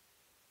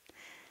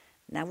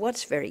 Now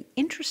what's very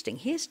interesting,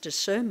 here's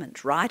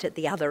discernment right at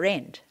the other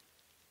end.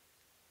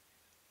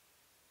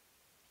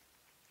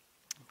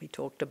 We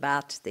talked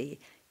about the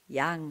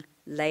young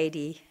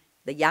lady,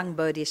 the young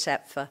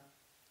bodhisattva,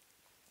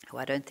 who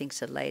I don't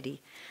think's a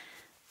lady,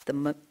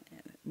 the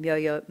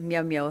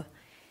Myo,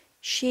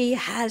 she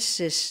has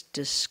this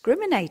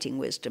discriminating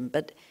wisdom,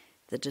 but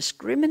the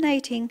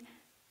discriminating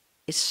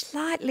is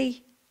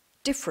slightly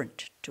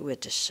different to a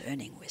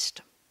discerning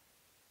wisdom.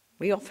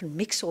 We often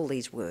mix all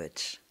these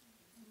words.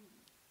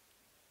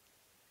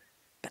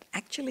 But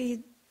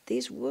actually,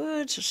 these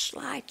words are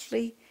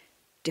slightly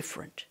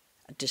different.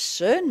 A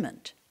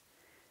discernement's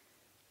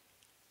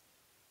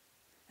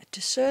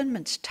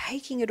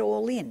taking it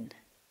all in.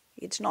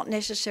 It's not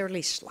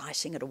necessarily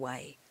slicing it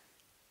away.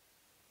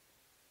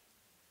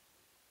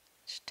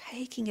 It's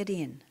taking it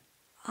in.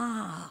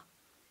 Ah,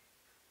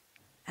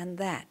 and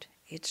that.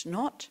 It's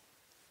not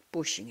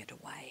pushing it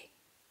away.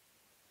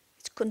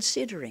 It's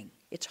considering,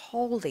 it's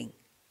holding,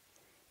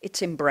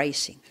 it's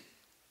embracing.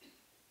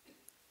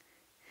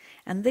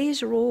 And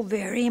these are all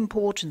very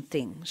important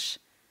things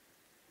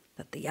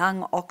that the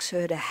young ox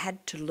herder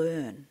had to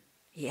learn.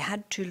 He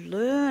had to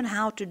learn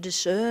how to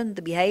discern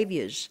the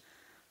behaviours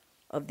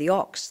of the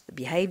ox, the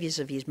behaviours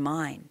of his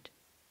mind,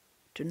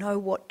 to know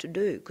what to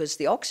do, because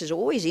the ox is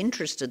always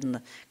interested in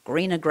the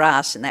greener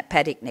grass in that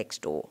paddock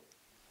next door.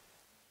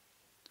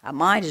 Our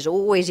mind is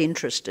always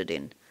interested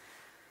in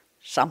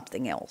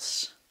something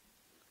else.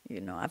 You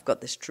know, I've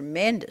got this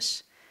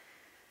tremendous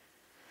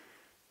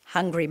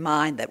hungry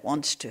mind that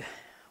wants to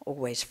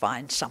always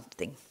find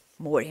something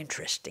more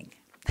interesting.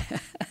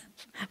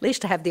 At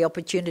least I have the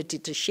opportunity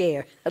to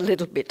share a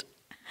little bit.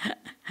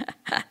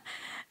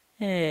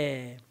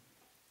 Yeah.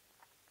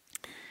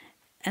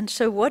 And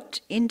so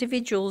what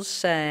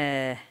individuals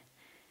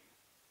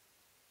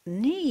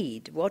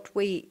need, what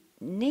we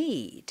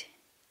need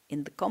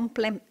in the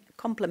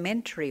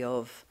complementary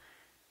of,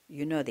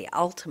 you know, the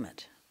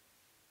ultimate,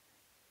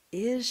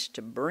 is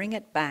to bring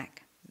it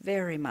back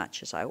very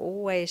much, as I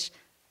always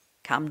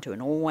come to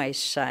and always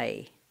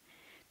say,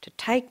 to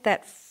take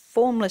that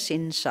formless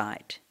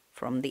insight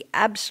from the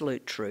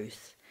absolute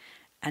truth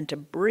and to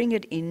bring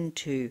it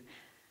into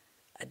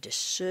a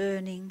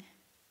discerning,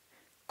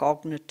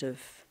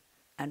 cognitive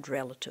and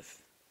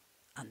relative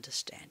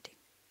understanding.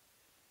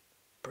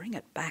 Bring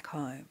it back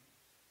home.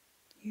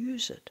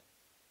 Use it.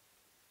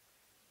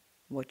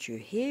 What you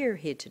hear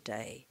here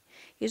today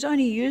is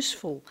only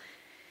useful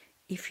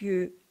if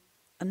you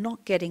are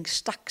not getting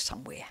stuck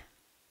somewhere.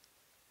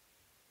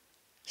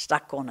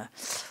 Stuck on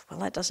well,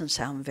 that doesn't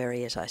sound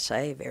very, as I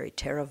say, very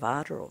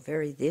Theravada or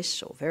very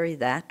this or very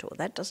that, or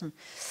that doesn't,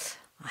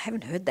 I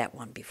haven't heard that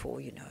one before,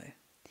 you know.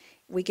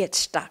 We get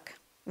stuck.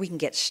 We can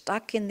get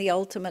stuck in the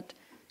ultimate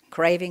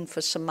craving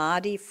for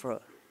samadhi,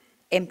 for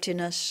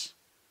emptiness,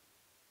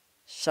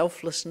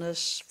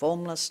 selflessness,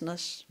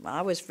 formlessness.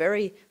 I was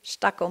very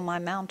stuck on my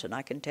mountain,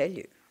 I can tell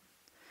you.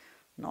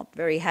 Not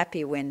very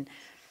happy when,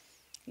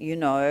 you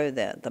know,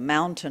 the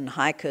mountain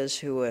hikers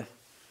who were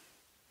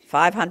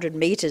 500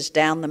 metres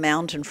down the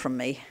mountain from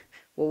me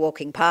were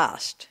walking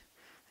past.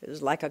 It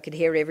was like I could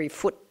hear every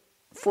foot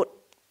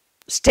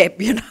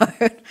step, you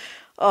know.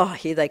 Oh,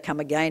 here they come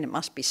again, it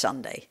must be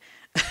Sunday.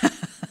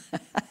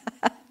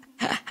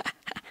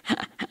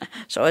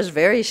 So I was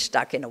very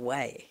stuck in a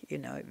way, you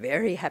know,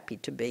 very happy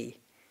to be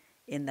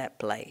in that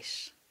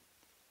place.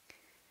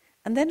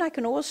 And then I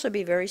can also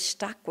be very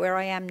stuck where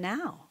I am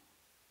now.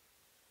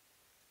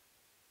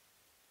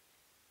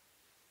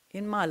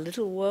 In my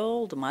little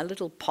world, my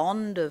little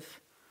pond of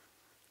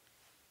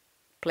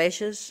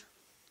pleasures.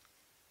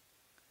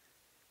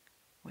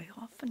 We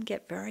often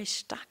get very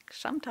stuck,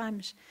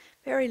 sometimes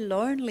very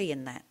lonely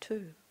in that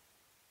too.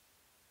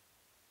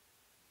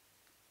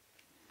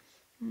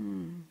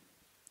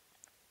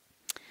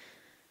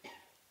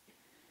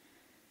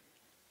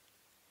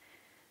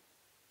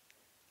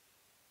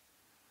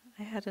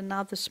 I had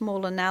another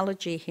small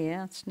analogy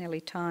here, it's nearly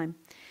time.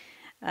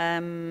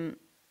 When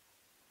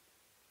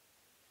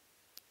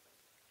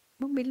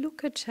we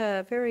look at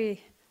a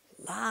very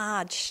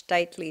large,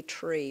 stately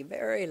tree,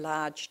 very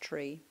large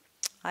tree,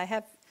 I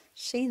have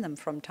seen them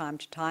from time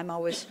to time. I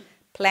was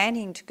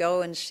planning to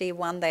go and see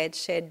one they had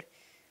said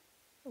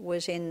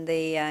was in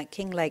the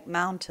King Lake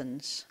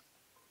Mountains,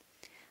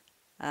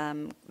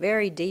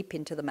 very deep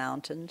into the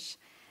mountains,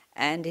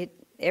 and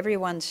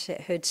everyone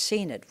who'd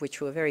seen it, which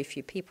were very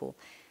few people,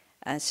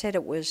 said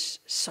it was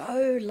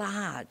so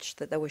large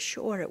that they were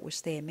sure it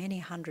was there many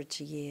hundreds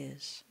of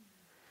years.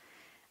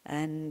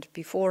 And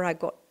before I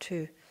got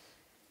to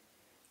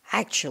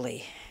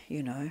actually,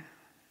 you know,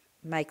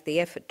 make the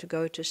effort to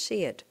go to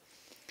see it,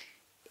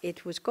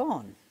 it was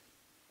gone.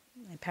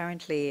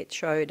 Apparently it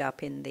showed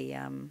up in the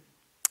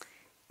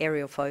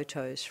aerial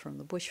photos from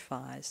the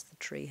bushfires. The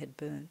tree had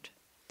burnt.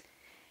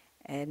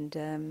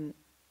 And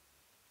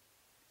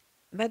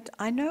but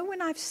I know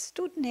when I've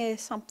stood near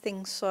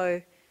something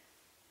so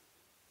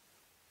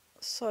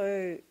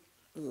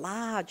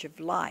large of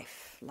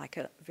life, like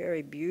a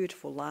very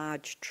beautiful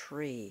large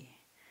tree,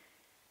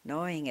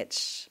 knowing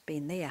it's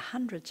been there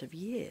hundreds of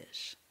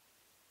years,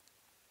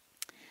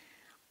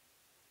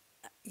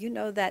 you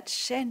know, that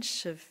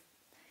sense of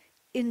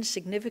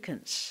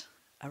insignificance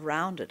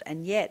around it,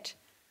 and yet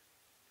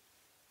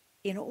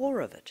in awe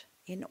of it,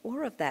 in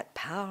all of that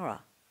power,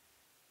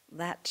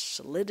 that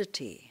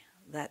solidity,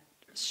 that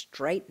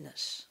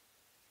straightness,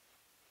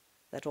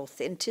 that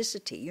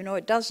authenticity. You know,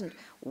 it doesn't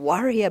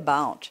worry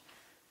about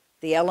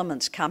the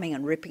elements coming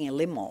and ripping a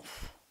limb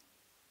off.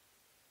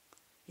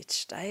 It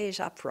stays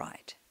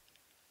upright.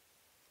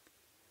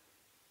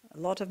 A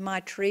lot of my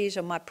trees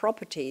on my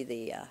property,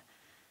 the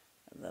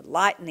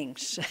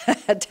lightning's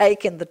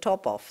taken the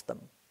top off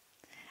them.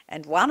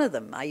 And one of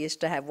them, I used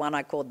to have one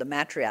I called the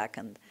matriarch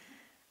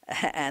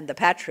and the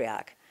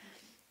patriarch.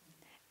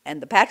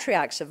 And the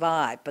patriarch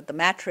survived, but the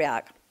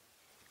matriarch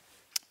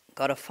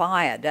got a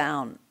fire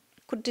down.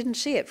 Didn't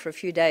see it for a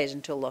few days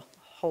until the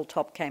whole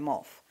top came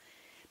off.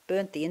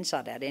 Burnt the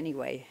inside out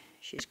anyway.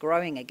 She's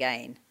growing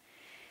again.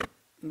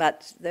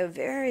 But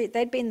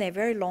they'd been there a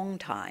very long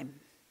time.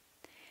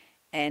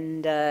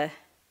 And I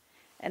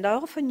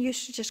often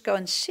used to just go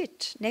and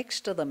sit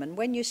next to them. And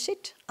when you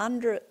sit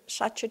under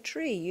such a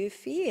tree, you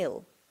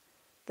feel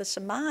the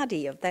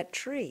samadhi of that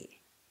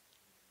tree.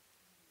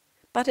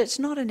 But it's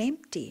not an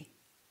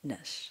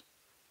emptiness.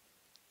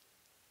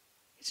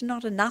 It's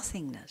not a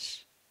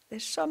nothingness.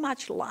 There's so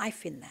much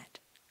life in that.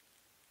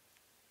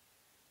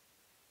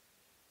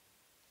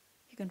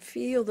 You can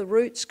feel the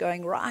roots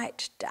going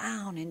right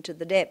down into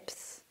the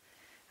depth,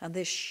 and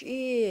this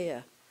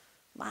sheer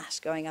mass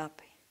going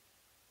up.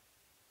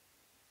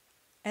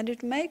 And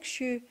it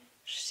makes you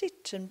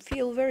sit and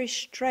feel very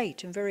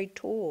straight and very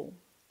tall.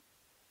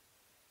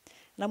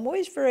 And I'm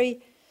always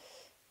a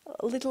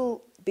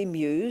little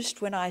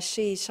bemused when I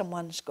see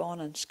someone's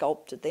gone and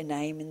sculpted their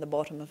name in the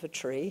bottom of a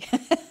tree,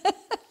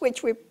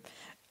 which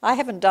I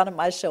haven't done it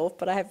myself,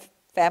 but I have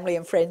family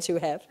and friends who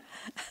have.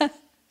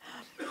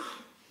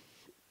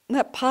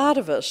 That part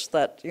of us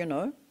that, you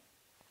know,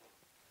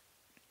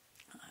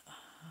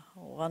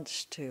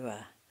 wants to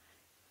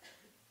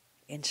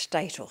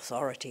instate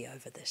authority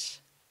over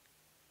this.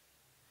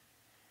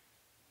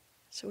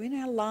 So in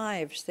our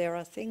lives there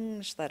are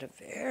things that are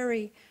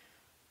very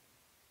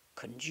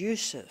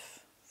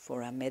conducive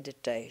for our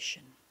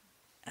meditation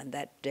and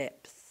that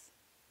depth,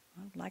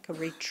 like a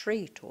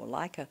retreat or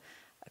like a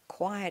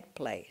quiet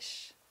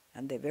place,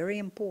 and they're very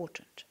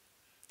important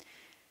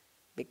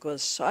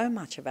because so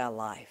much of our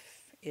life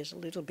is a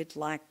little bit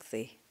like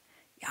the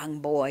young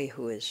boy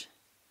who is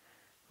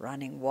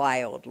running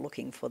wild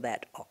looking for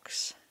that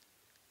ox.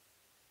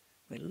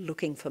 We're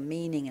looking for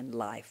meaning in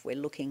life. We're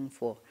looking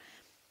for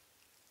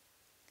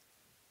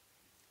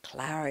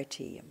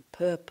clarity and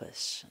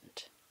purpose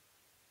and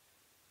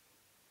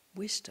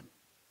wisdom.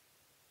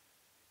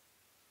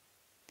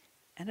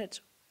 And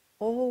it's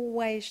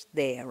always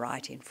there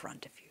right in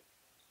front of you,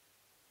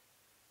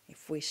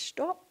 if we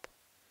stop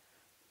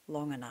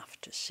long enough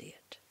to see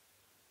it.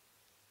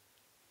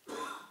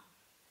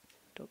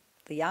 Took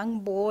the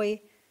young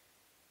boy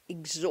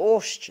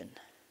exhaustion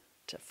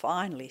to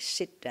finally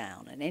sit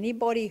down, and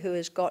anybody who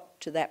has got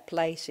to that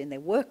place in their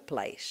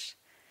workplace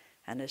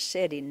and has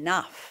said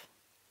enough,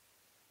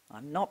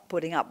 I'm not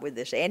putting up with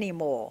this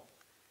anymore,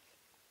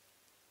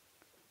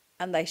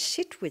 and they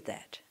sit with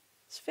that,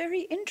 it's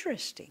very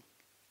interesting.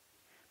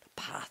 The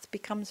path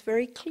becomes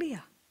very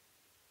clear.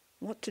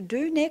 What to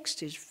do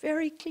next is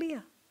very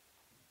clear.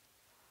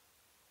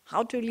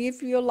 How to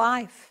live your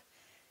life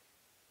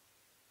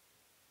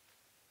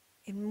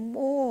in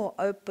more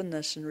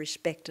openness and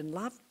respect and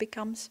love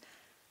becomes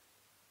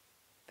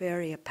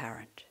very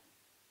apparent.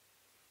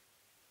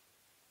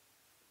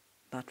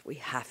 But we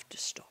have to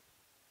stop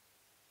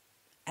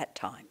at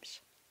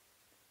times.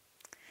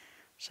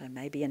 So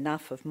maybe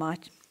enough of my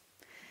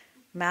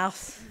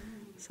mouth.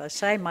 So I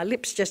say my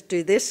lips just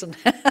do this and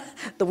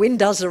the wind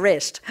does the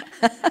rest.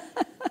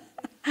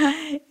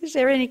 Is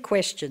there any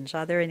questions?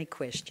 Are there any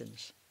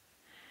questions?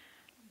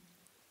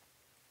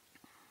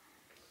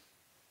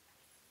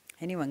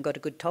 Anyone got a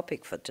good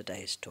topic for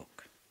today's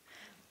talk?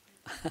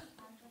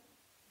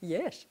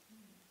 Yes.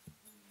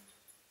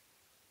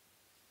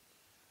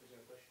 Was there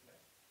a question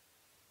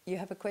there? You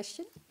have a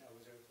question? No,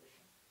 was there a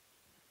question?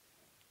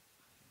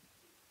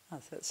 I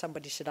thought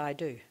somebody said I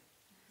do.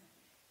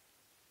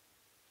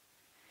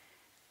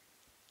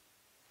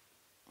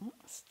 Oh,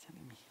 it's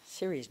telling me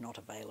Siri's not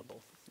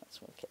available.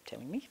 That's what it kept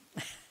telling me.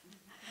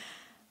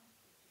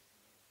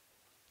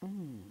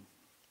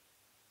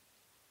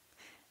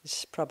 This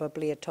is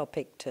probably a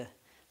topic to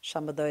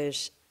some of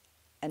those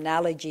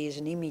analogies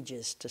and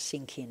images to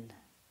sink in.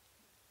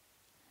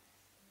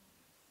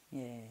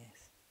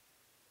 Yes.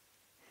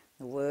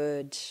 The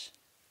words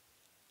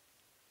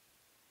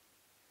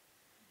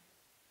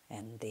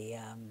and the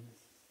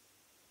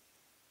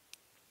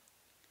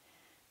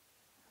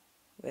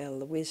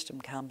the wisdom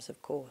comes,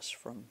 of course,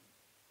 from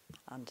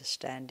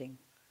understanding.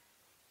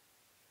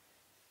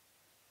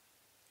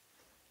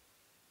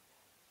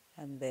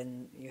 And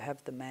then you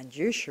have the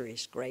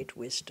Manjushari's great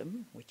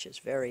wisdom, which is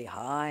very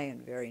high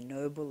and very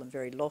noble and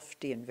very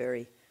lofty and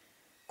very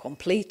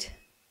complete.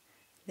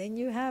 Then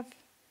you have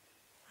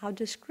our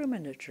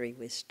discriminatory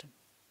wisdom,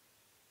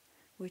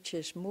 which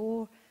is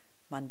more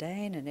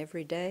mundane and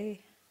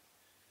everyday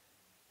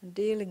and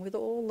dealing with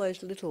all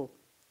those little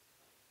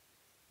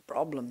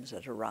problems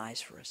that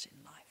arise for us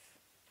in life.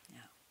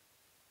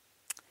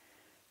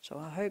 So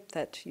I hope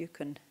that you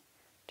can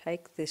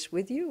take this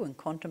with you and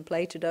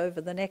contemplate it over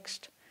the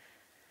next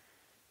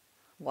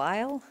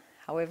while,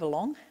 however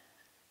long.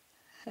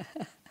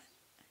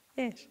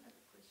 Yes.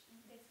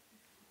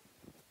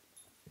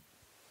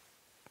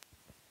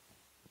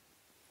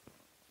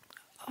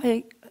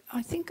 I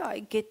think I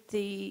get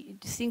the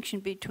distinction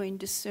between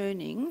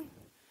discerning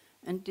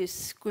and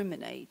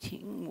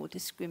discriminating or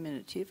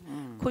discriminative.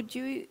 Could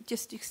you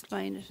just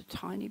explain it a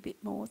tiny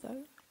bit more,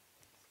 though?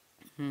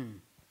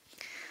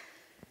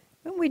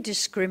 When we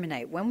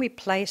discriminate, when we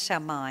place our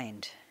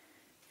mind,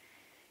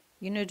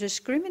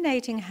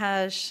 discriminating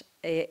has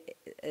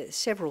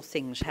several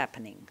things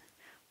happening.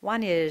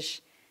 One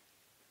is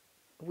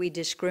we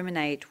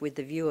discriminate with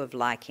the view of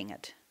liking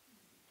it.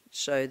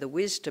 So the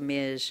wisdom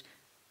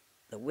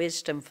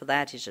for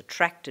that is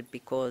attracted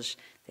because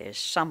there's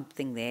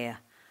something there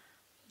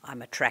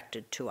I'm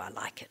attracted to, I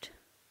like it.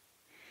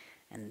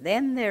 And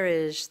then there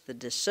is the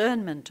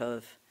discernment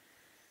of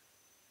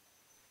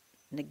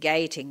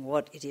negating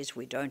what it is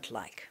we don't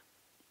like.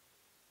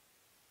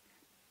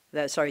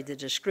 The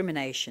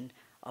discrimination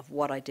of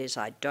what it is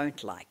I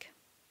don't like.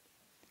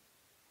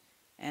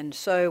 And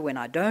so when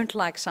I don't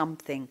like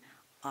something,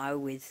 I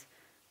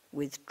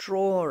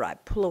withdraw, I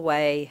pull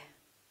away,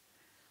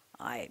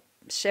 I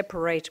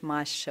separate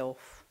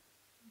myself.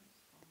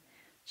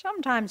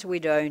 Sometimes we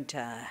don't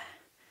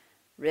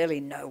really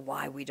know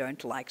why we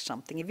don't like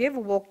something. Have you ever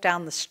walked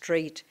down the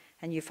street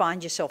and you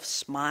find yourself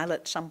smile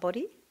at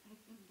somebody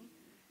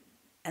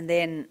and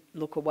then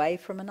look away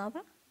from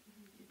another?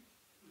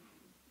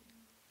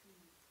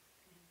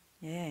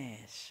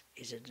 Yes.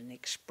 Is it an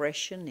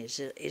expression? Is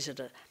it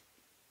a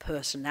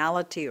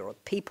personality or a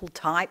people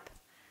type?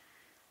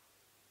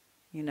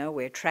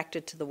 We're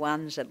attracted to the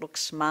ones that look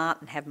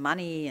smart and have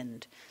money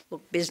and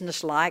look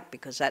business-like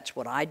because that's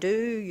what I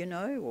do,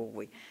 or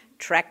we're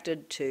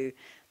attracted to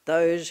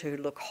those who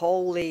look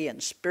holy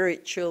and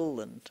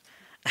spiritual and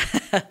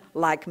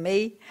like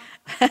me.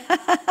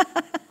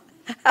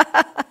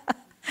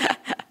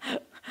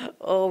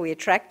 Or we're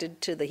attracted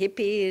to the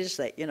hippies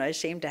that,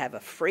 seem to have a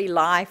free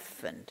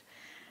life. And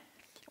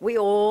we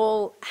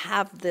all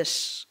have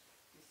this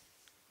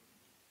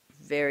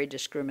very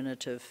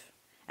discriminative,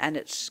 and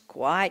it's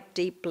quite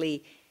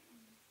deeply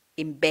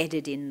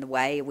embedded in the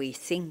way we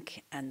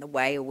think and the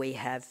way we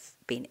have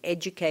been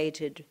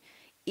educated,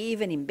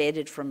 even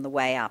embedded from the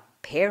way our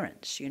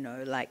parents,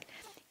 like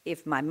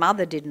if my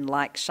mother didn't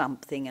like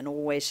something and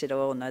always said,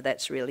 oh no,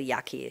 that's really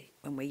yucky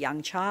when we're a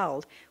young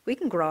child, we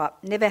can grow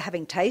up never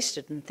having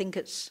tasted and think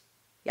it's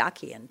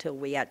yucky until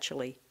we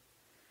actually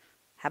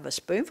have a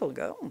spoonful and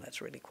go, oh,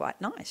 that's really quite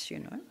nice,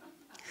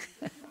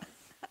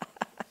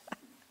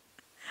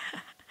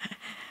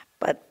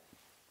 But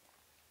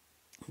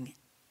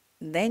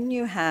then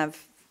you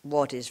have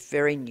what is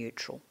very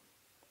neutral,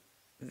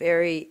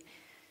 very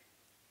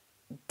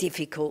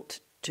difficult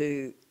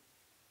to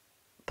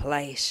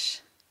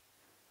place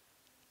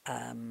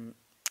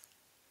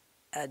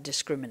a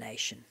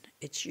discrimination.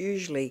 It's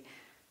usually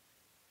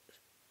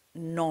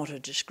not a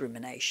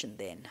discrimination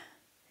then.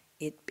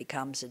 It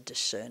becomes a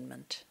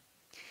discernment.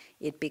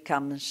 It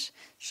becomes,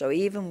 so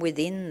even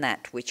within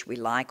that which we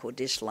like or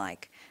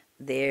dislike,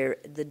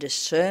 the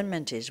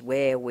discernment is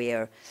where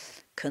we're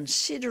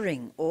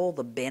considering all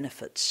the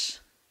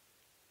benefits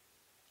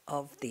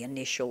of the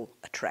initial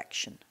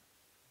attraction.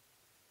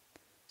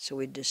 So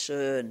we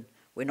discern,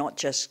 we're not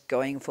just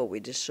going for, we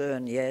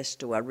discern, yes,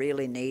 do I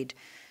really need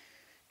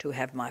to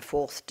have my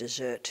fourth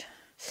dessert?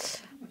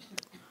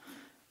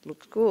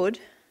 Looks good,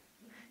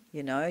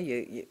 you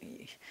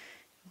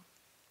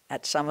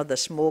at some of the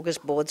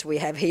smorgasbords we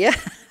have here.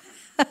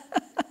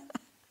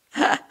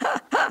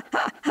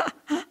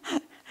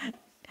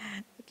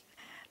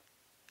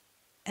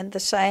 And the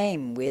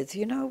same with,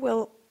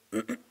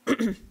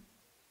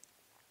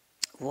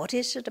 what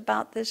is it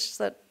about this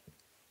that,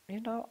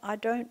 I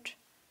don't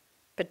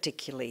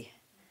particularly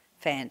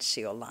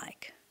fancy or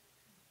like?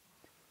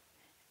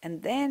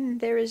 And then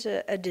there is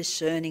a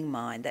discerning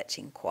mind that's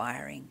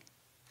inquiring.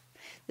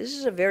 This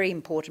is a very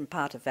important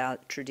part of our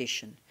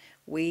tradition.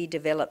 We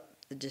develop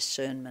the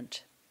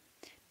discernment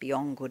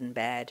beyond good and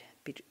bad,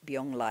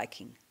 beyond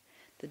liking.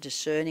 The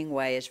discerning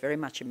way is very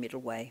much a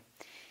middle way.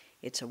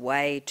 It's a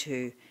way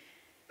to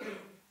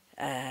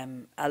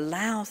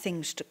allow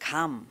things to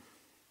come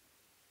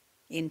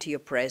into your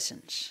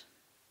presence,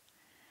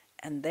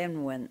 and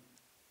then when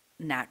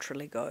the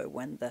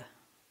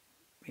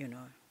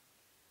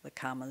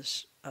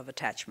karmas of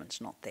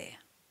attachment's not there.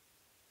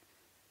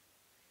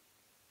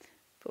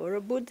 For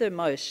a Buddha,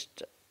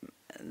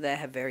 they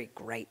have very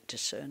great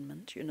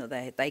discernment.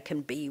 They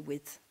can be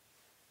with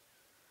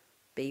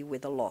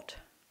a lot.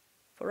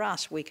 For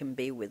us, we can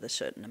be with a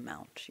certain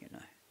amount.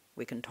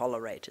 We can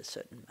tolerate a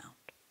certain amount.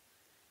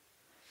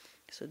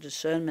 So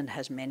discernment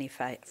has many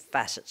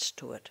facets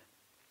to it.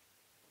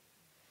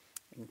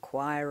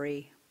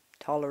 Inquiry,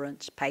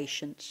 tolerance,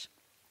 patience,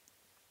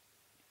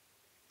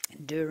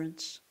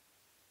 endurance.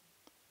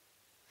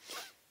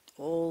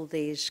 All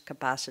these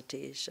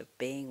capacities of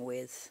being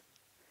with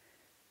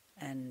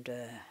and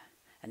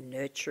And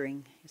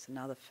nurturing is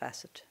another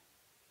facet.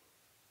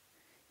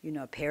 You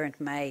know, a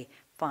parent may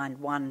find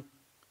one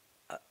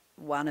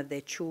of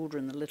their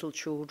children, the little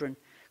children,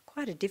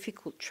 quite a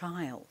difficult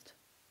child.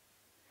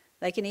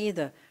 They can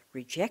either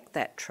reject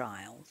that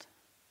child,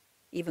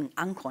 even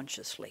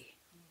unconsciously,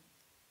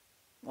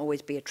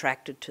 always be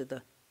attracted to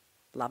the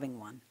loving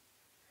one.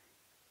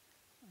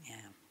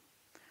 Yeah.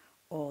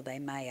 Or they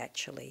may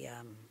actually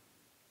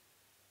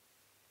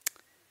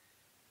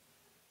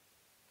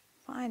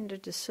find a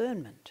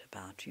discernment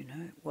about,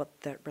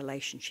 what that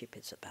relationship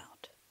is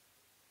about.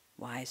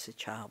 Why is the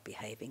child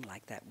behaving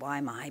like that? Why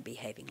am I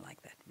behaving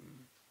like that?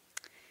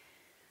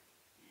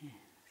 Yeah,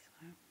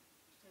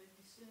 so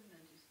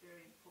discernment is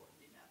very important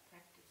in our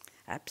practice.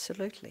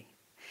 Absolutely.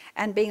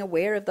 And being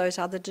aware of those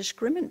other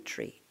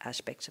discriminatory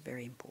aspects are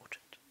very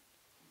important.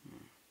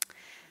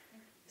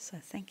 So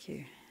thank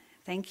you.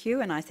 Thank you,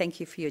 and I thank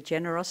you for your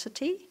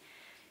generosity.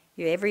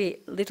 Every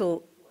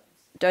little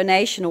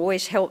donation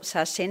always helps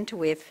our centre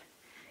with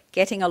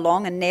getting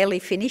along and nearly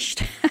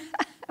finished.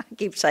 I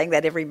keep saying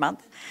that every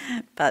month.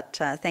 But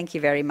thank you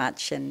very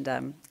much,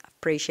 and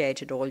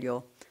appreciated all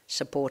your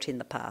support in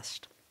the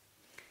past.